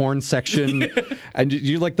you got the horn section, and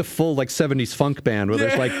you're like the full like 70s funk band where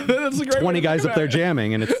there's like 20 guys up there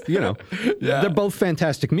jamming, and it's, you know, they're both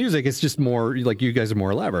fantastic music. It's just more like you guys are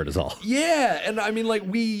more elaborate is all. Yeah, and I mean, like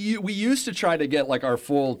we used to try to get like our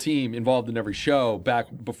full team involved in every show back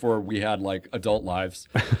before we had like adult lives.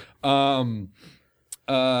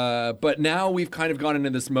 But now we've kind of gone into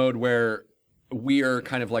this mode where we are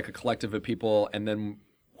kind of like a collective of people, and then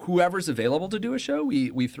whoever's available to do a show,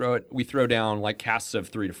 we throw down like casts of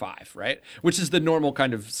 3 to 5, right? Which is the normal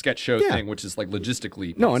kind of sketch show thing, which is like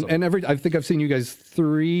logistically No, possible. and I think I've seen you guys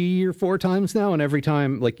 3 or 4 times now, and every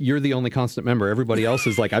time like you're the only constant member. Everybody else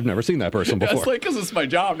is like, I've never seen that person before. That's like because it's my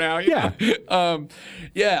job now. Yeah.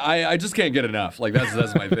 I just can't get enough. Like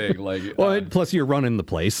that's my thing. Like Well, plus you're running the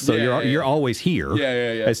place, so you're always here.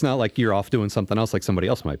 Yeah. It's not like you're off doing something else like somebody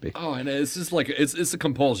else might be. Oh, and it's just like it's a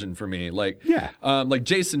compulsion for me. Like Yeah. like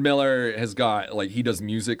Jason Miller has got like he does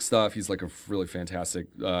music stuff. He's like a really fantastic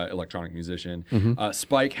electronic musician.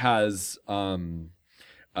 Spike has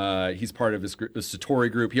he's part of this Satori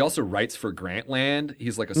group. He also writes for Grantland.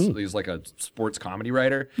 He's like a sports comedy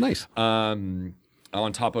writer. Nice. On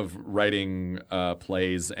top of writing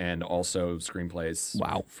plays and also screenplays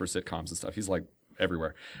for sitcoms and stuff. He's like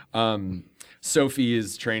everywhere. Sophie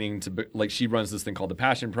is training to she runs this thing called the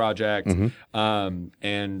Passion Project,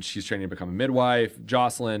 and she's training to become a midwife.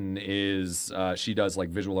 Jocelyn is she does like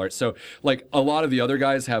visual arts. So like a lot of the other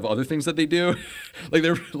guys have other things that they do, like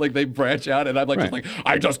they're like they branch out, and I'm like just like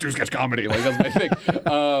I just do sketch comedy, like that's my thing.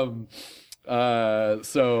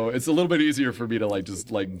 So it's a little bit easier for me to like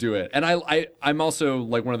just like do it, and I'm also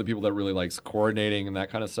like one of the people that really likes coordinating and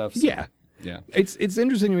that kind of stuff. So. Yeah. Yeah. It's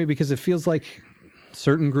interesting to me because it feels like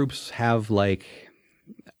certain groups have like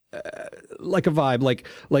a vibe,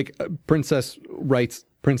 like Princess writes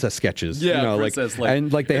princess sketches, Yeah, you know, Princess,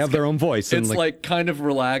 and like they have their own voice. And It's like kind of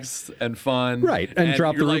relaxed and fun. Right, and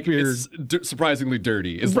Drop the Root Beer. It's surprisingly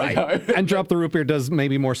dirty. Is Right, like how and Drop the Root Beer does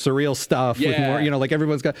maybe more surreal stuff with Yeah. more, you know, like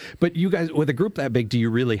everyone's got. But you guys, with a group that big, do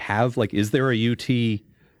you really have like? Is there a UT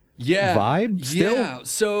vibe still? Yeah.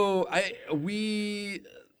 So we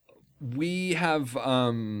have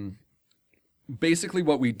basically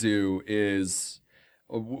what we do is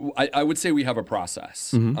I would say we have a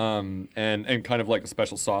process and kind of like a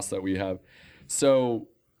special sauce that we have. So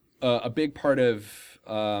a big part of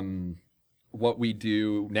what we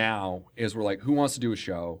do now is we're like, who wants to do a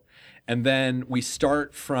show? And then we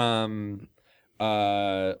start from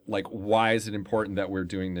like, why is it important that we're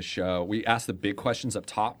doing this show? We ask the big questions up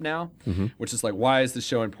top now, which is like, why is the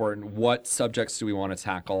show important? What subjects do we want to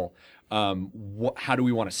tackle? How do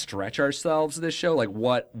we want to stretch ourselves this show? Like,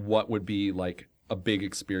 what would be like a big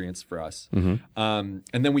experience for us? And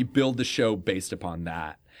then we build the show based upon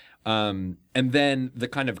that. And then the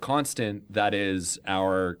kind of constant that is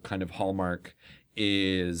our kind of hallmark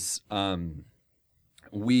is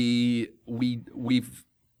we've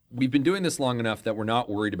been doing this long enough that we're not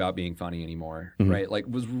worried about being funny anymore, right? Like,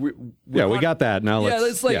 we got that. Now let's.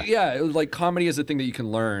 It's like like comedy is a thing that you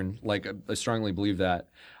can learn. Like, I strongly believe that.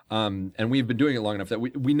 And we've been doing it long enough that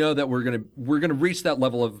we know that we're gonna reach that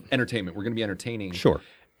level of entertainment. We're gonna be entertaining. Sure.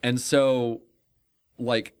 And so,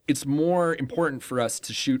 like, it's more important for us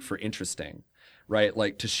to shoot for interesting, right?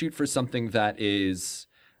 Like, to shoot for something that is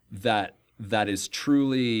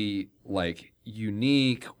truly like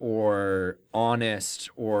unique or honest,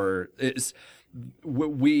 or is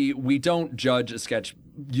we don't judge a sketch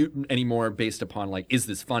anymore based upon like, is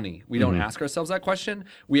this funny? We don't ask ourselves that question.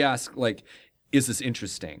 We ask like, is this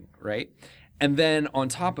interesting, right? And then on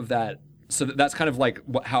top of that, so that's kind of like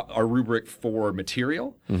how our rubric for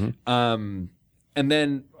material. And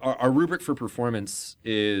then our rubric for performance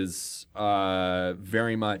is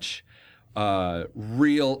very much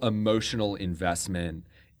real emotional investment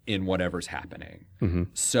in whatever's happening.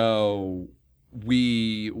 So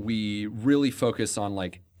we really focus on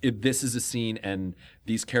like, if this is a scene and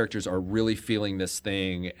these characters are really feeling this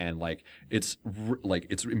thing, and like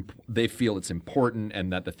they feel it's important,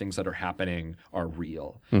 and that the things that are happening are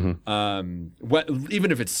real. Even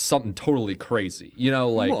if it's something totally crazy, you know,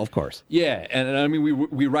 like, Well, of course. yeah. And I mean,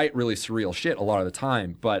 we write really surreal shit a lot of the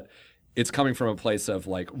time, but it's coming from a place of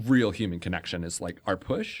like real human connection is like our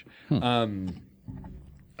push.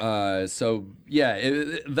 So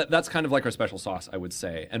yeah, that's kind of like our special sauce, I would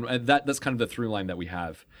say, and that's kind of the through line that we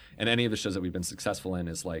have. And any of the shows that we've been successful in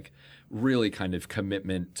is like really kind of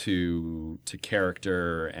commitment to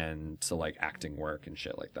character and to like acting work and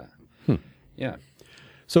shit like that. Yeah.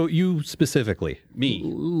 So you specifically, Me.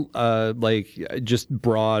 like just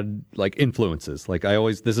broad like influences. Like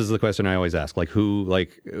this is the question I always ask. Like who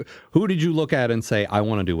did you look at and say, I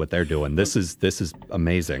want to do what they're doing? This is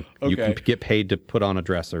amazing. You can get paid to put on a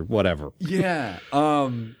dress or whatever. Yeah.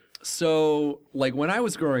 So like when I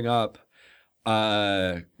was growing up,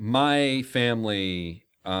 my family,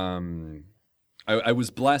 I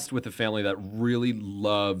was blessed with a family that really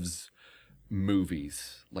loves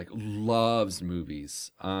movies.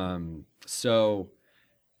 So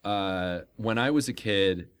when I was a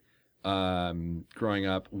kid, growing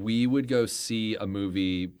up, we would go see a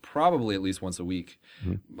movie probably at least once a week.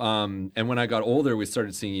 And when I got older, we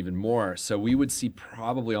started seeing even more. So we would see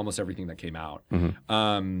probably almost everything that came out.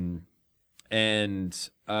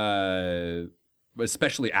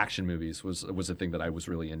 Especially action movies was a thing that I was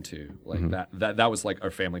really into. Like that was like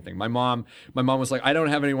our family thing. My mom was like, I don't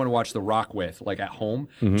have anyone to watch The Rock with, like at home.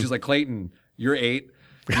 She's like, Clayton, you're 8.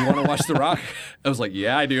 Do you want to watch The Rock? I was like,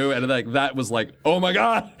 yeah, I do. And like that was like, oh my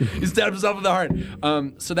God, he stabbed himself in the heart.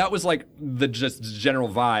 So that was like the just general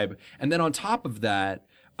vibe. And then on top of that,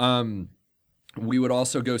 we would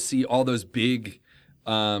also go see all those big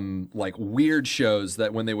like weird shows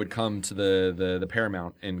that when they would come to the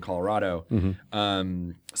Paramount in Colorado.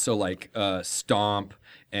 So like Stomp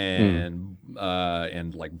and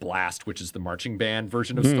like Blast, which is the marching band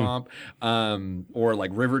version of Stomp, or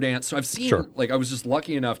like Riverdance. So I've seen like I was just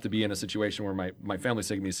lucky enough to be in a situation where my family's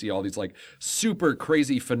taking me to see all these like super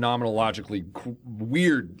crazy, phenomenologically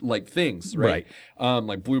weird like things, right?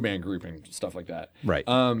 Like blue band grouping, stuff like that. Right.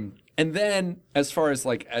 And then as far as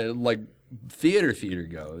like theater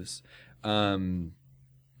goes,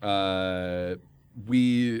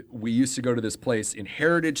 we used to go to this place in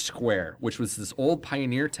Heritage Square, which was this old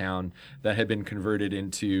pioneer town that had been converted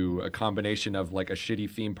into a combination of like a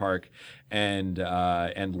shitty theme park and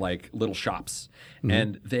like little shops.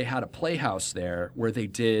 And they had a playhouse there where they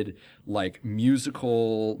did like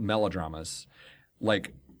musical melodramas,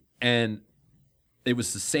 like, and it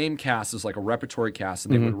was the same cast as like a repertory cast,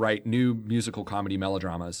 and they would write new musical comedy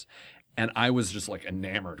melodramas. And I was just like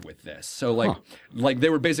enamored with this. So like they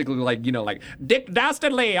were basically like, you know, like Dick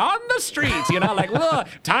Dastardly on the streets, you know, like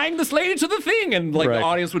tying this lady to the thing, and like the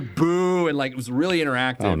audience would boo, and like it was really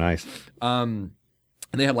interactive. Oh, nice. And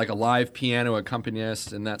they had like a live piano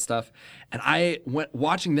accompanist and that stuff. And I went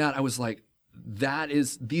watching that. I was like,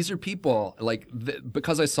 these are people like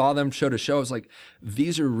because I saw them show to show. I was like,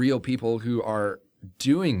 these are real people who are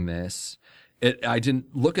doing this. I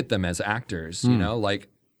didn't look at them as actors, you know, like.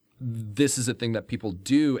 This is a thing that people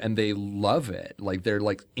do and they love it. Like they're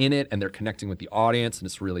like in it and they're connecting with the audience, and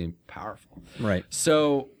it's really powerful. Right.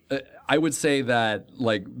 So I would say that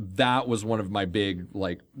like that was one of my big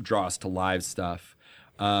like draws to live stuff.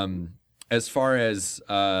 As far as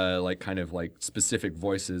like kind of like specific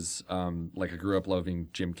voices, like I grew up loving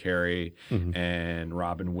Jim Carrey and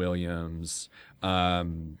Robin Williams,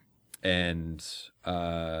 and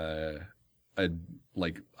I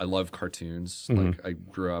love cartoons. Like I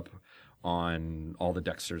grew up on all the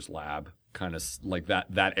Dexter's Lab, kind of like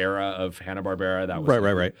that era of Hanna-Barbera. That was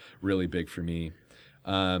right. really big for me.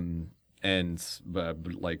 And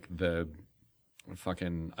like the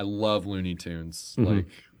fucking, I love Looney Tunes.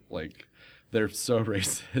 Like they're so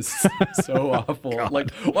racist, so awful. God. Like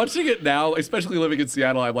watching it now, especially living in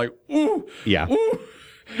Seattle, I'm like, ooh, Yeah. ooh.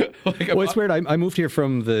 Like, Well, it's weird. I moved here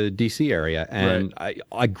from the D.C. area, and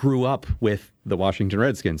I grew up with the Washington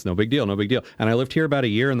Redskins. No big deal, no big deal. And I lived here about a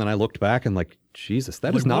year, and then I looked back and like, Jesus,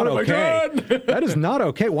 that is not what have I okay. done? That is not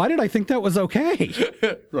okay. Why did I think that was okay?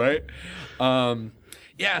 Right?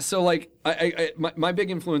 Yeah, so like my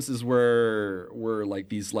big influences were like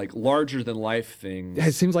these like larger than life things.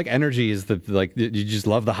 It seems like energy is the like you just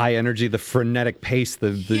love the high energy, the frenetic pace.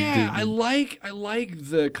 I like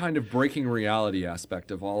the kind of breaking reality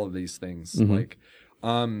aspect of all of these things. Like,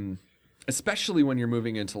 especially when you're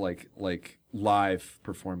moving into like live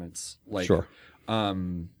performance. Like, Sure.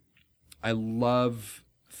 I love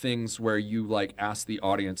things where you like ask the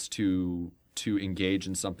audience to engage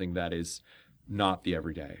in something that is not the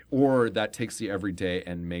everyday, or that takes the everyday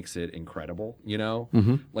and makes it incredible, you know?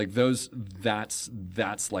 Like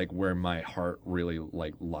that's like where my heart really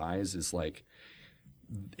like lies, is like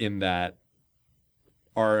in that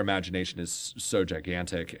our imagination is so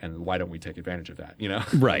gigantic, and why don't we take advantage of that, you know?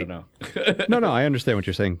 Right. I don't know. No, I understand what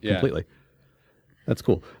you're saying completely. That's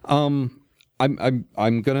cool. I'm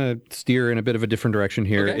gonna steer in a bit of a different direction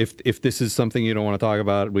here. Okay. If this is something you don't want to talk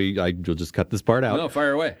about, you'll just cut this part out. No,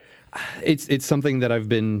 fire away. It's something that I've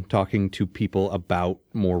been talking to people about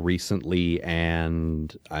more recently,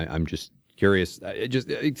 and I'm just curious.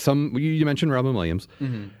 You mentioned Robin Williams.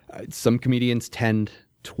 Some comedians tend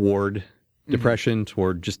toward depression,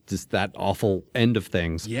 toward just that awful end of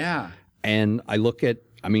things. Yeah. And I look at,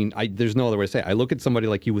 there's no other way to say it. I look at somebody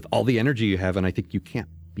like you with all the energy you have, and I think you can't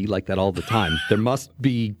be like that all the time. There must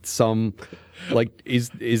be some, like, is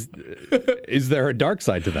there a dark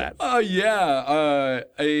side to that? Yeah.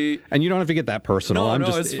 And you don't have to get that personal. I'm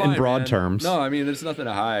just it's fine, in broad man. terms. No, I mean, there's nothing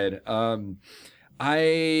to hide.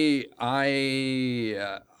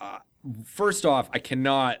 First off, I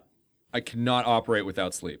cannot operate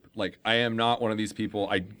without sleep. Like, I am not one of these people.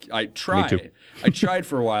 I tried. Me too. I tried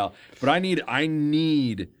for a while, but I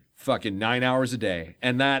need fucking 9 hours a day,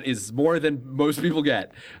 and that is more than most people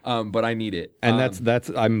get. But I need it. And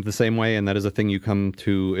that's I'm the same way, and that is a thing you come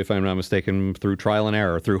to, if I'm not mistaken, through trial and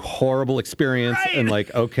error, through horrible experience, Right. And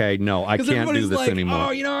like, okay, no, I can't do this like, anymore. Oh,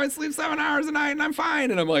 I sleep 7 hours a night and I'm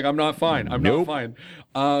fine. And I'm like, I'm not fine. I'm Nope. not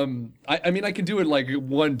fine. I mean, I can do it like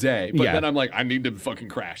one day, but Yeah. then I'm like, I need to fucking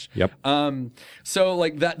crash. Yep. So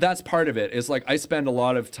like that's part of it. Is like I spend a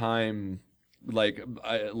lot of time,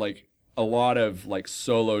 a lot of like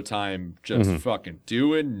solo time just fucking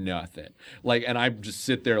doing nothing. Like, and I just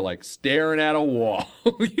sit there like staring at a wall,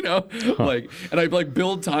 you know, like, and I like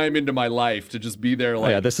build time into my life to just be there.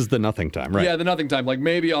 Like, This is the nothing time, right? yeah, the nothing time. Like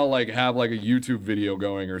maybe I'll like have like a YouTube video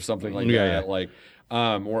going or something like that. Yeah. Like,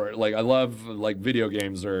 or like I love like video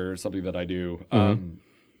games or something that I do.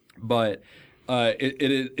 But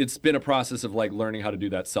it's been a process of like learning how to do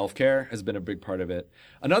that. Self-care has been a big part of it.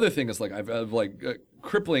 Another thing is like I've like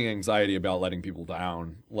crippling anxiety about letting people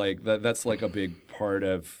down. Like that's like a big part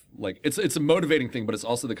of like it's a motivating thing, but it's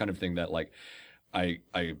also the kind of thing that like I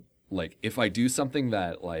like if I do something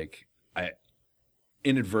that like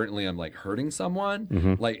inadvertently I'm like hurting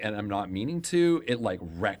someone, like, and I'm not meaning to, it like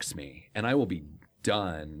wrecks me, and I will be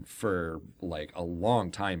done for like a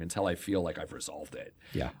long time until I feel like I've resolved it.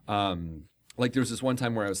 Yeah. Like there was this one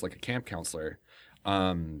time where I was like a camp counselor,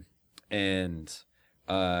 and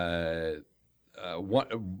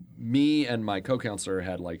me and my co-counselor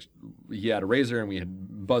had like, he had a razor and we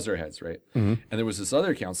had buzzer heads, right? And there was this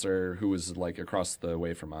other counselor who was like across the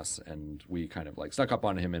way from us, and we kind of like snuck up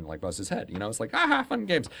on him and like buzzed his head. You know, it's like, fun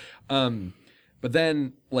games. But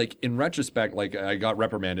then, like in retrospect, like I got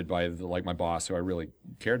reprimanded by like my boss, who I really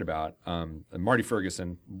cared about, Marty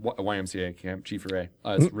Ferguson, YMCA Camp Chief Ray.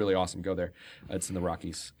 It's really awesome. Go there. It's in the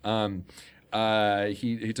Rockies.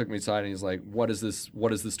 He took me aside and he's like, "What is this?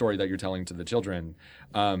 What is the story that you're telling to the children?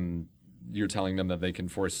 You're telling them that they can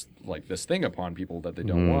force like this thing upon people that they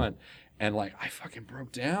don't want." And like I fucking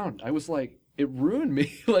broke down. I was like, it ruined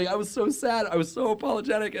me. Like I was so sad. I was so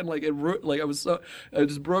apologetic, and like I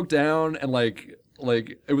just broke down, and like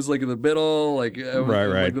it was like in the middle, like it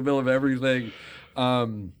was like the middle of everything.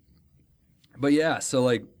 But yeah, so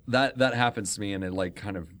like that happens to me, and it like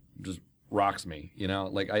kind of just rocks me, you know?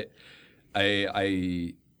 Like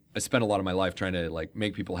I spent a lot of my life trying to like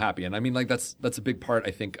make people happy, and I mean like that's a big part,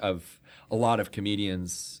 I think, of a lot of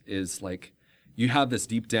comedians, is like you have this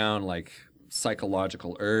deep down like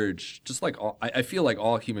psychological urge, just like I feel like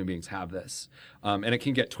all human beings have this, and it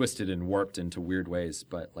can get twisted and warped into weird ways,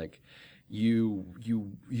 but like you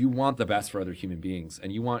want the best for other human beings,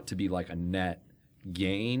 and you want to be like a net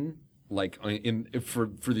gain, like for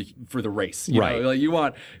the race, you know? Like you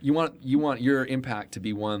want your impact to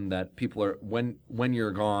be one that people are, when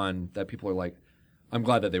you're gone, that people are like, I'm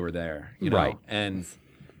glad that they were there, you know? And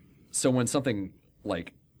so when something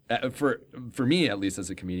like for me, at least as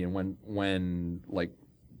a comedian, when like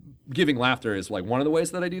giving laughter is like one of the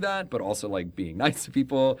ways that I do that, but also like being nice to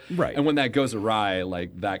people. Right. And when that goes awry,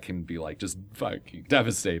 like that can be like just fucking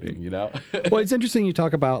devastating, you know? Well, it's interesting you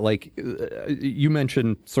talk about like, you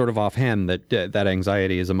mentioned sort of offhand that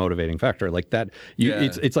anxiety is a motivating factor. Like that,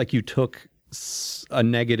 it's like you took a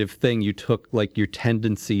negative thing, you took like your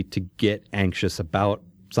tendency to get anxious about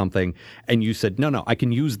something, and you said, no, I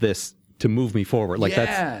can use this to move me forward. Like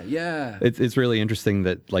it's really interesting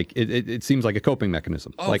that like it seems like a coping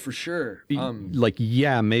mechanism. Oh, like, for sure.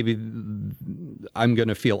 Maybe I'm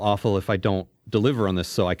gonna feel awful if I don't deliver on this,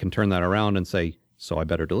 so I can turn that around and say, so I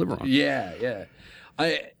better deliver on it.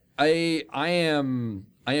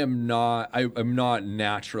 I'm not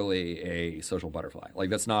naturally a social butterfly.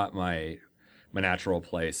 Like that's not my natural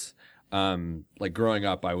place. Like growing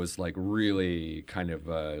up, I was like really kind of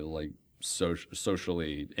like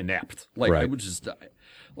socially inept. Like I would just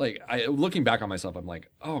looking back on myself, I'm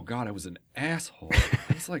like, oh God, I was an asshole.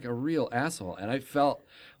 I was like a real asshole, and I felt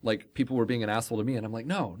like people were being an asshole to me, and I'm like,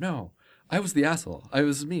 no, I was the asshole. I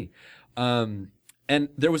was me. And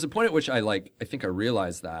there was a point at which I think I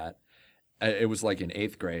realized that. It was like in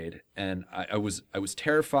 8th grade, and I was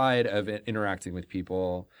terrified of interacting with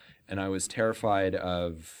people, and I was terrified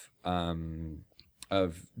of doing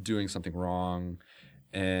something wrong.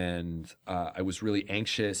 And I was really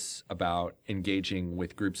anxious about engaging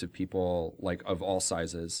with groups of people, like of all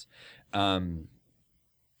sizes. And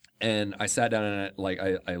I sat down and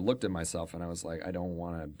I looked at myself and I was like, I don't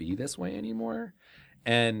want to be this way anymore.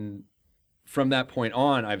 And from that point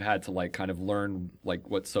on, I've had to like kind of learn like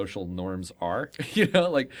what social norms are, you know,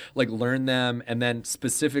 like learn them. And then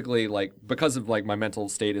specifically like because of like my mental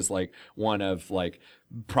state is like one of like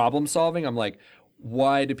problem solving, I'm like,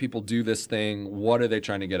 why do people do this thing? What are they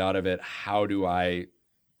trying to get out of it? How do I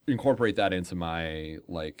incorporate that into my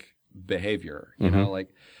like behavior? You know, like,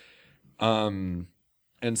 and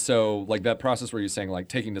so like that process where you're saying like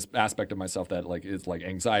taking this aspect of myself that like is like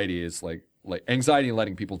anxiety is like anxiety and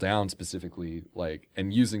letting people down specifically, like,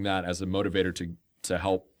 and using that as a motivator to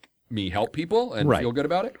help me help people and feel good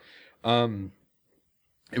about it.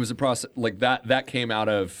 It was a process like that came out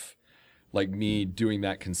of like me doing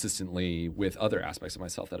that consistently with other aspects of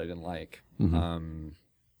myself that I didn't like.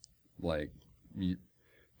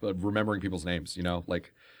 Remembering people's names, you know,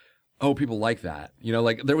 like, oh, people like that, you know,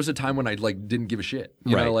 like there was a time when I like didn't give a shit,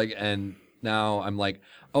 you know, like, and now I'm like,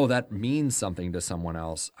 oh, that means something to someone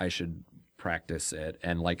else. I should practice it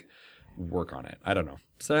and like work on it. I don't know.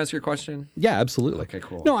 Does that answer your question? Yeah, absolutely. Okay,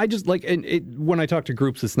 cool. No, I just like, when I talk to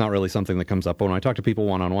groups, it's not really something that comes up. But when I talk to people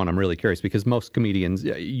one-on-one, I'm really curious because most comedians,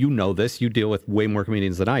 you know this, you deal with way more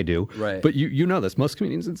comedians than I do. Right. But you know this, most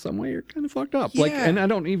comedians in some way are kind of fucked up. Yeah. Like, and I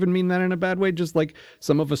don't even mean that in a bad way. Just like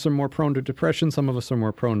some of us are more prone to depression. Some of us are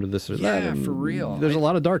more prone to this or that. Yeah, for real. There's a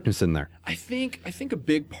lot of darkness in there. I think a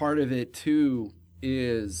big part of it too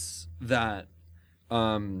is that,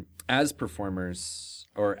 as performers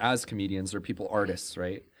or as comedians or people artists,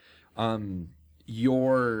 right?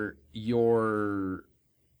 Your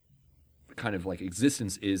kind of like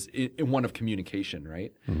existence is in one of communication,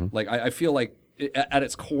 right? Like I feel like at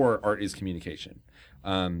its core, art is communication.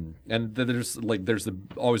 And there's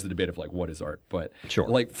always the debate of like what is art, but Sure.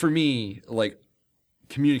 like for me, like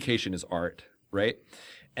communication is art, right?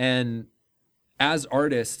 And as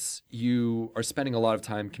artists, you are spending a lot of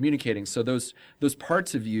time communicating. So those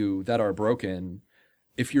parts of you that are broken,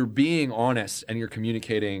 if you're being honest and you're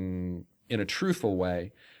communicating in a truthful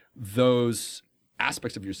way, those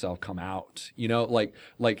aspects of yourself come out. You know,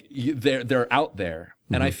 they're out there.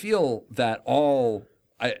 And I feel that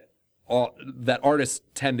that artists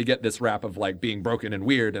tend to get this rap of like being broken and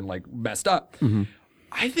weird and like messed up.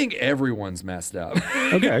 I think everyone's messed up.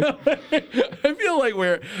 Okay. I feel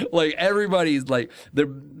like everybody's like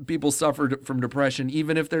people suffer from depression,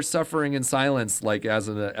 even if they're suffering in silence, like as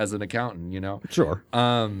an accountant, you know? Sure.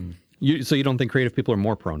 So you don't think creative people are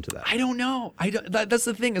more prone to that? I don't know. That's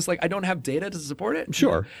the thing. It's like I don't have data to support it.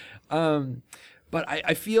 Sure. But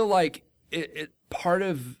I feel like it part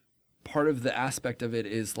of the aspect of it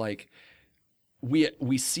is like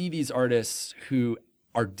we see these artists who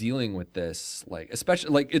are dealing with this, like especially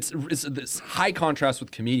like it's this high contrast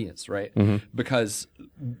with comedians, right? Because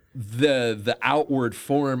the outward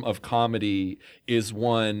form of comedy is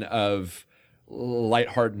one of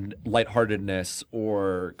lightheartedness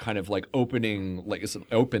or kind of like opening, like it's an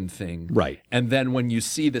open thing, Right. And then when you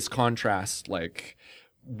see this contrast, like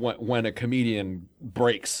when a comedian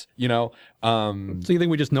breaks, you know, So you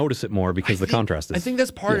think we just notice it more because the contrast is? I think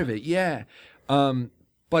that's part of it, yeah.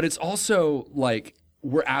 But it's also like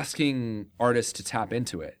we're asking artists to tap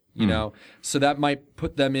into it, you know, so that might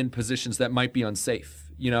put them in positions that might be unsafe,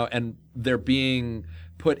 you know, and they're being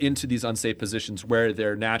put into these unsafe positions where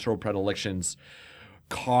their natural predilections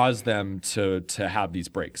cause them to have these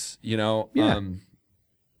breaks, you know? Yeah.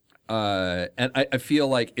 And I feel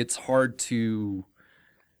like it's hard to,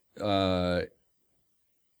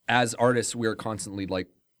 as artists, we're constantly like,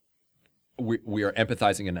 we are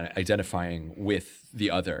empathizing and identifying with the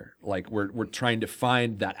other. Like we're trying to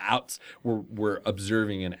find that out. We're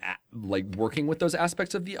observing and like working with those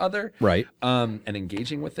aspects of the other, Right. And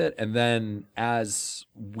engaging with it. And then as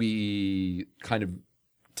we kind of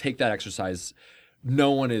take that exercise, no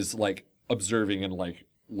one is like observing and like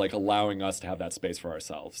allowing us to have that space for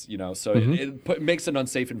ourselves, you know? So it makes an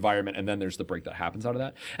unsafe environment, and then there's the break that happens out of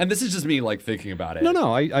that. And this is just me like thinking about it.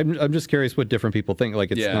 No, I'm just curious what different people think. Like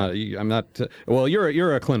it's not. I'm not. Well,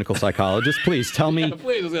 you're a clinical psychologist. Please tell me.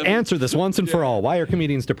 Please. Answer this once and for all. Why are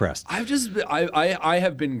comedians depressed? I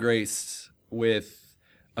have been graced with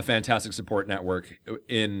a fantastic support network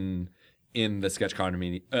in the sketch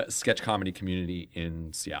comedy community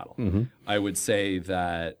in Seattle. I would say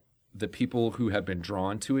that the people who have been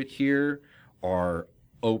drawn to it here are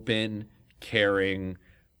open, caring,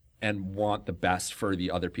 and want the best for the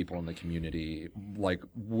other people in the community, like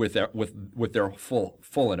with their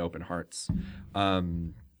full and open hearts.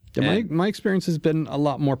 Yeah, my experience has been a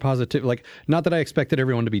lot more positive. Like, not that I expected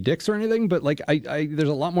everyone to be dicks or anything, but like there's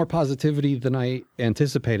a lot more positivity than I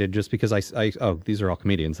anticipated. Just because these are all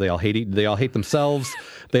comedians. They all hate themselves.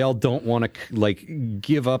 They all don't want to like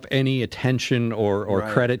give up any attention or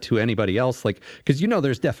right. credit to anybody else. Like, because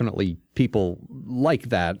there's definitely people like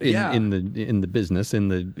that in the business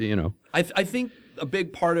I think a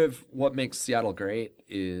big part of what makes Seattle great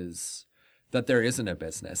is that there isn't a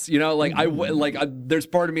business, there's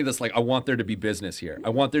part of me that's like, I want there to be business here. I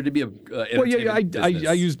want there to be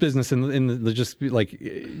I use business in the just like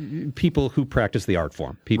people who practice the art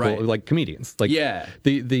form, people right. like comedians. Like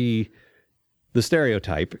the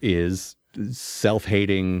stereotype is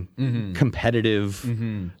self-hating, competitive.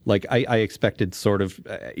 Like I expected sort of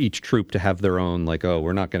each troupe to have their own, like, oh,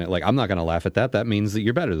 we're not going to, like, I'm not going to laugh at that. That means that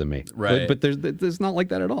you're better than me. Right. But there's not like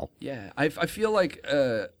that at all. Yeah. I feel like,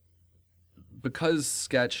 because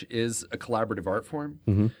sketch is a collaborative art form,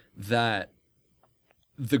 that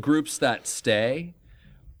the groups that stay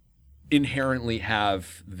inherently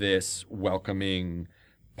have this welcoming,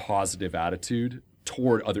 positive attitude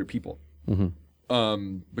toward other people.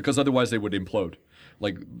 Because otherwise they would implode.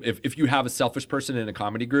 Like if you have a selfish person in a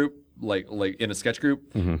comedy group, like in a sketch group,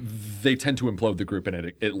 they tend to implode the group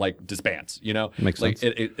and it like disbands, Makes sense.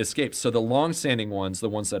 It escapes. So the long-standing ones, the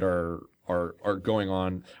ones that are going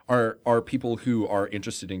on are people who are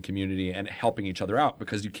interested in community and helping each other out,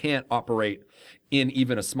 because you can't operate in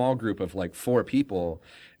even a small group of like 4 people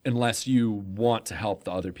unless you want to help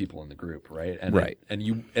the other people in the group, right? And Right. and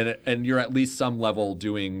you're at least some level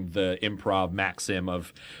doing the improv maxim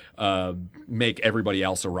of make everybody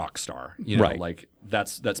else a rock star. You know, Right. like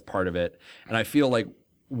that's part of it. And I feel like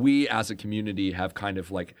we as a community have kind of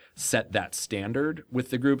like set that standard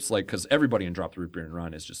with the groups, like, because everybody in Drop the Root Beer and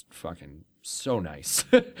Run is just fucking so nice.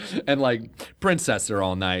 And like Princess, they're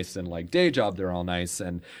all nice, and like Day Job, they're all nice,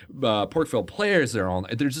 and Porkville Players,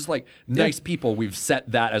 they're just like nice people. We've set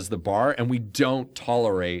that as the bar, and we don't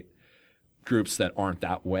tolerate groups that aren't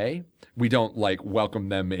that way. We don't like welcome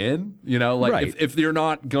them in, you know, like Right. if they're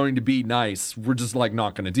not going to be nice, we're just like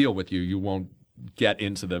not going to deal with you. You won't get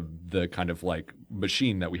into the kind of like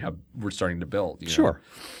machine that we're starting to build. You know? Sure.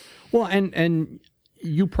 Well, and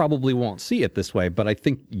you probably won't see it this way, but I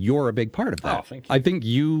think you're a big part of that. Oh, thank you. I think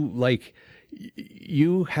you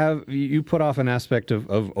you put off an aspect of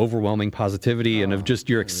overwhelming positivity and of just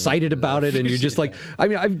you're excited about it, and you're just like, I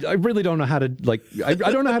mean, I really don't know how to like I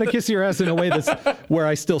don't know how to kiss your ass in a way that's where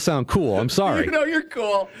I still sound cool. I'm sorry. No, you're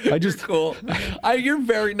cool. I just- You're cool. You're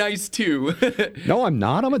very nice too. No, I'm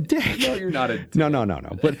not. I'm a dick. No, you're not a dick. No.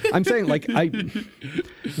 But I'm saying like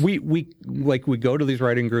we go to these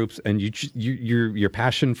writing groups, and your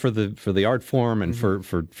passion for the art form and for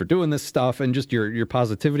doing this stuff, and just your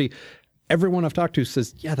positivity. Everyone I've talked to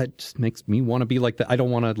says, yeah, that just makes me want to be like that. I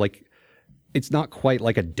don't want to like. It's not quite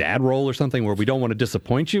like a dad role or something where we don't want to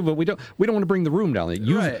disappoint you, but we don't want to bring the room down.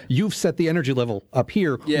 You've set the energy level up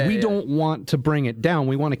here. Yeah, we don't want to bring it down.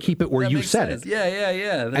 We want to keep it where you set it.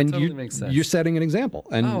 Yeah. That And totally makes sense. you're setting an example.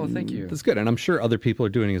 And Oh, thank you. That's good. And I'm sure other people are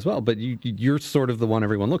doing it as well. But you're sort of the one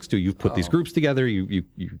everyone looks to. You've put these groups together. You're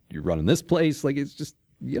running this place. Like, it's just,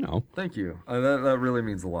 you know. Thank you. That really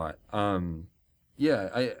means a lot.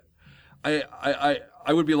 Yeah, I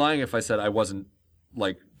would be lying if I said I wasn't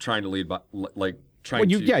like trying to lead by like trying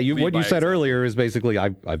to. lead What by you said example. earlier is basically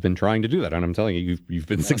I've been trying to do that, and I'm telling you, you've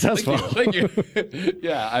been successful. Thank you.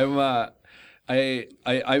 Yeah, I'm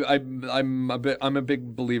a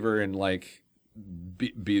big believer in like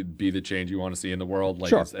be the change you want to see in the world. Like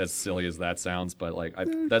Sure. as silly as that sounds, but like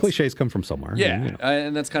that's Cliches come from somewhere. yeah, You know.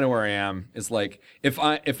 and that's kind of where I am. Is like if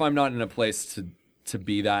I'm not in a place to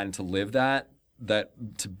be that and to live that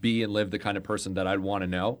to be and live the kind of person that I'd want to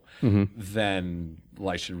know, then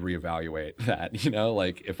I should reevaluate that. You know,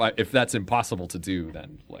 like if that's impossible to do,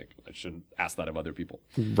 then like I shouldn't ask that of other people.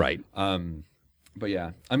 Right. But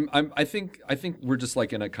yeah, I think we're just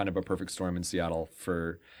like in a kind of a perfect storm in Seattle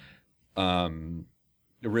for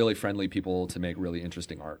really friendly people to make really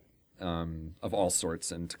interesting art of all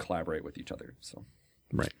sorts and to collaborate with each other. So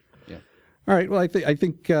Right. yeah. All right. Well, I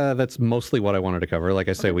think that's mostly what I wanted to cover. Like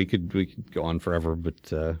I say, we could go on forever,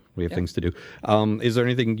 but we have things to do. Is there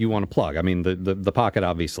anything you want to plug? I mean, the Pocket,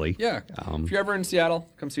 obviously. Yeah. If you're ever in Seattle,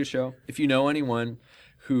 come see a show. If you know anyone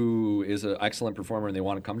who is an excellent performer and they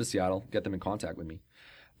want to come to Seattle, get them in contact with me.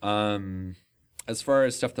 As far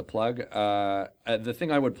as stuff to plug, the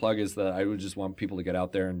thing I would plug is that I would just want people to get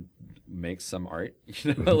out there and make some art.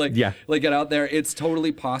 You know, like get out there. It's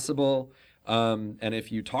totally possible. And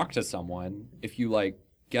if you talk to someone, if you like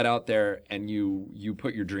get out there and you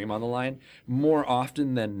put your dream on the line, more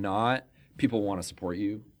often than not, people want to support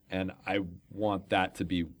you. And I want that to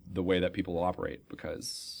be the way that people operate,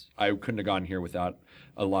 because I couldn't have gotten here without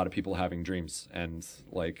a lot of people having dreams. And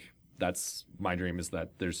like, that's my dream, is that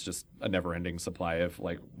there's just a never ending supply of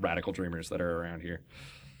like radical dreamers that are around here.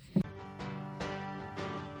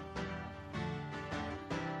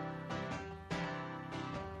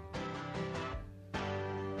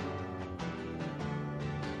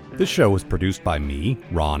 This show was produced by me,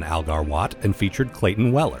 Ron Algar Watt, and featured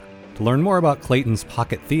Clayton Weller. To learn more about Clayton's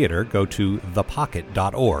Pocket Theater, go to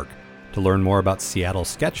thepocket.org. To learn more about Seattle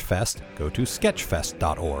Sketchfest, go to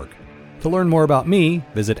sketchfest.org. To learn more about me,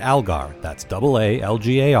 visit Algar, that's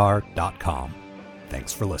AALGAR.com.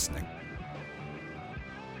 Thanks for listening.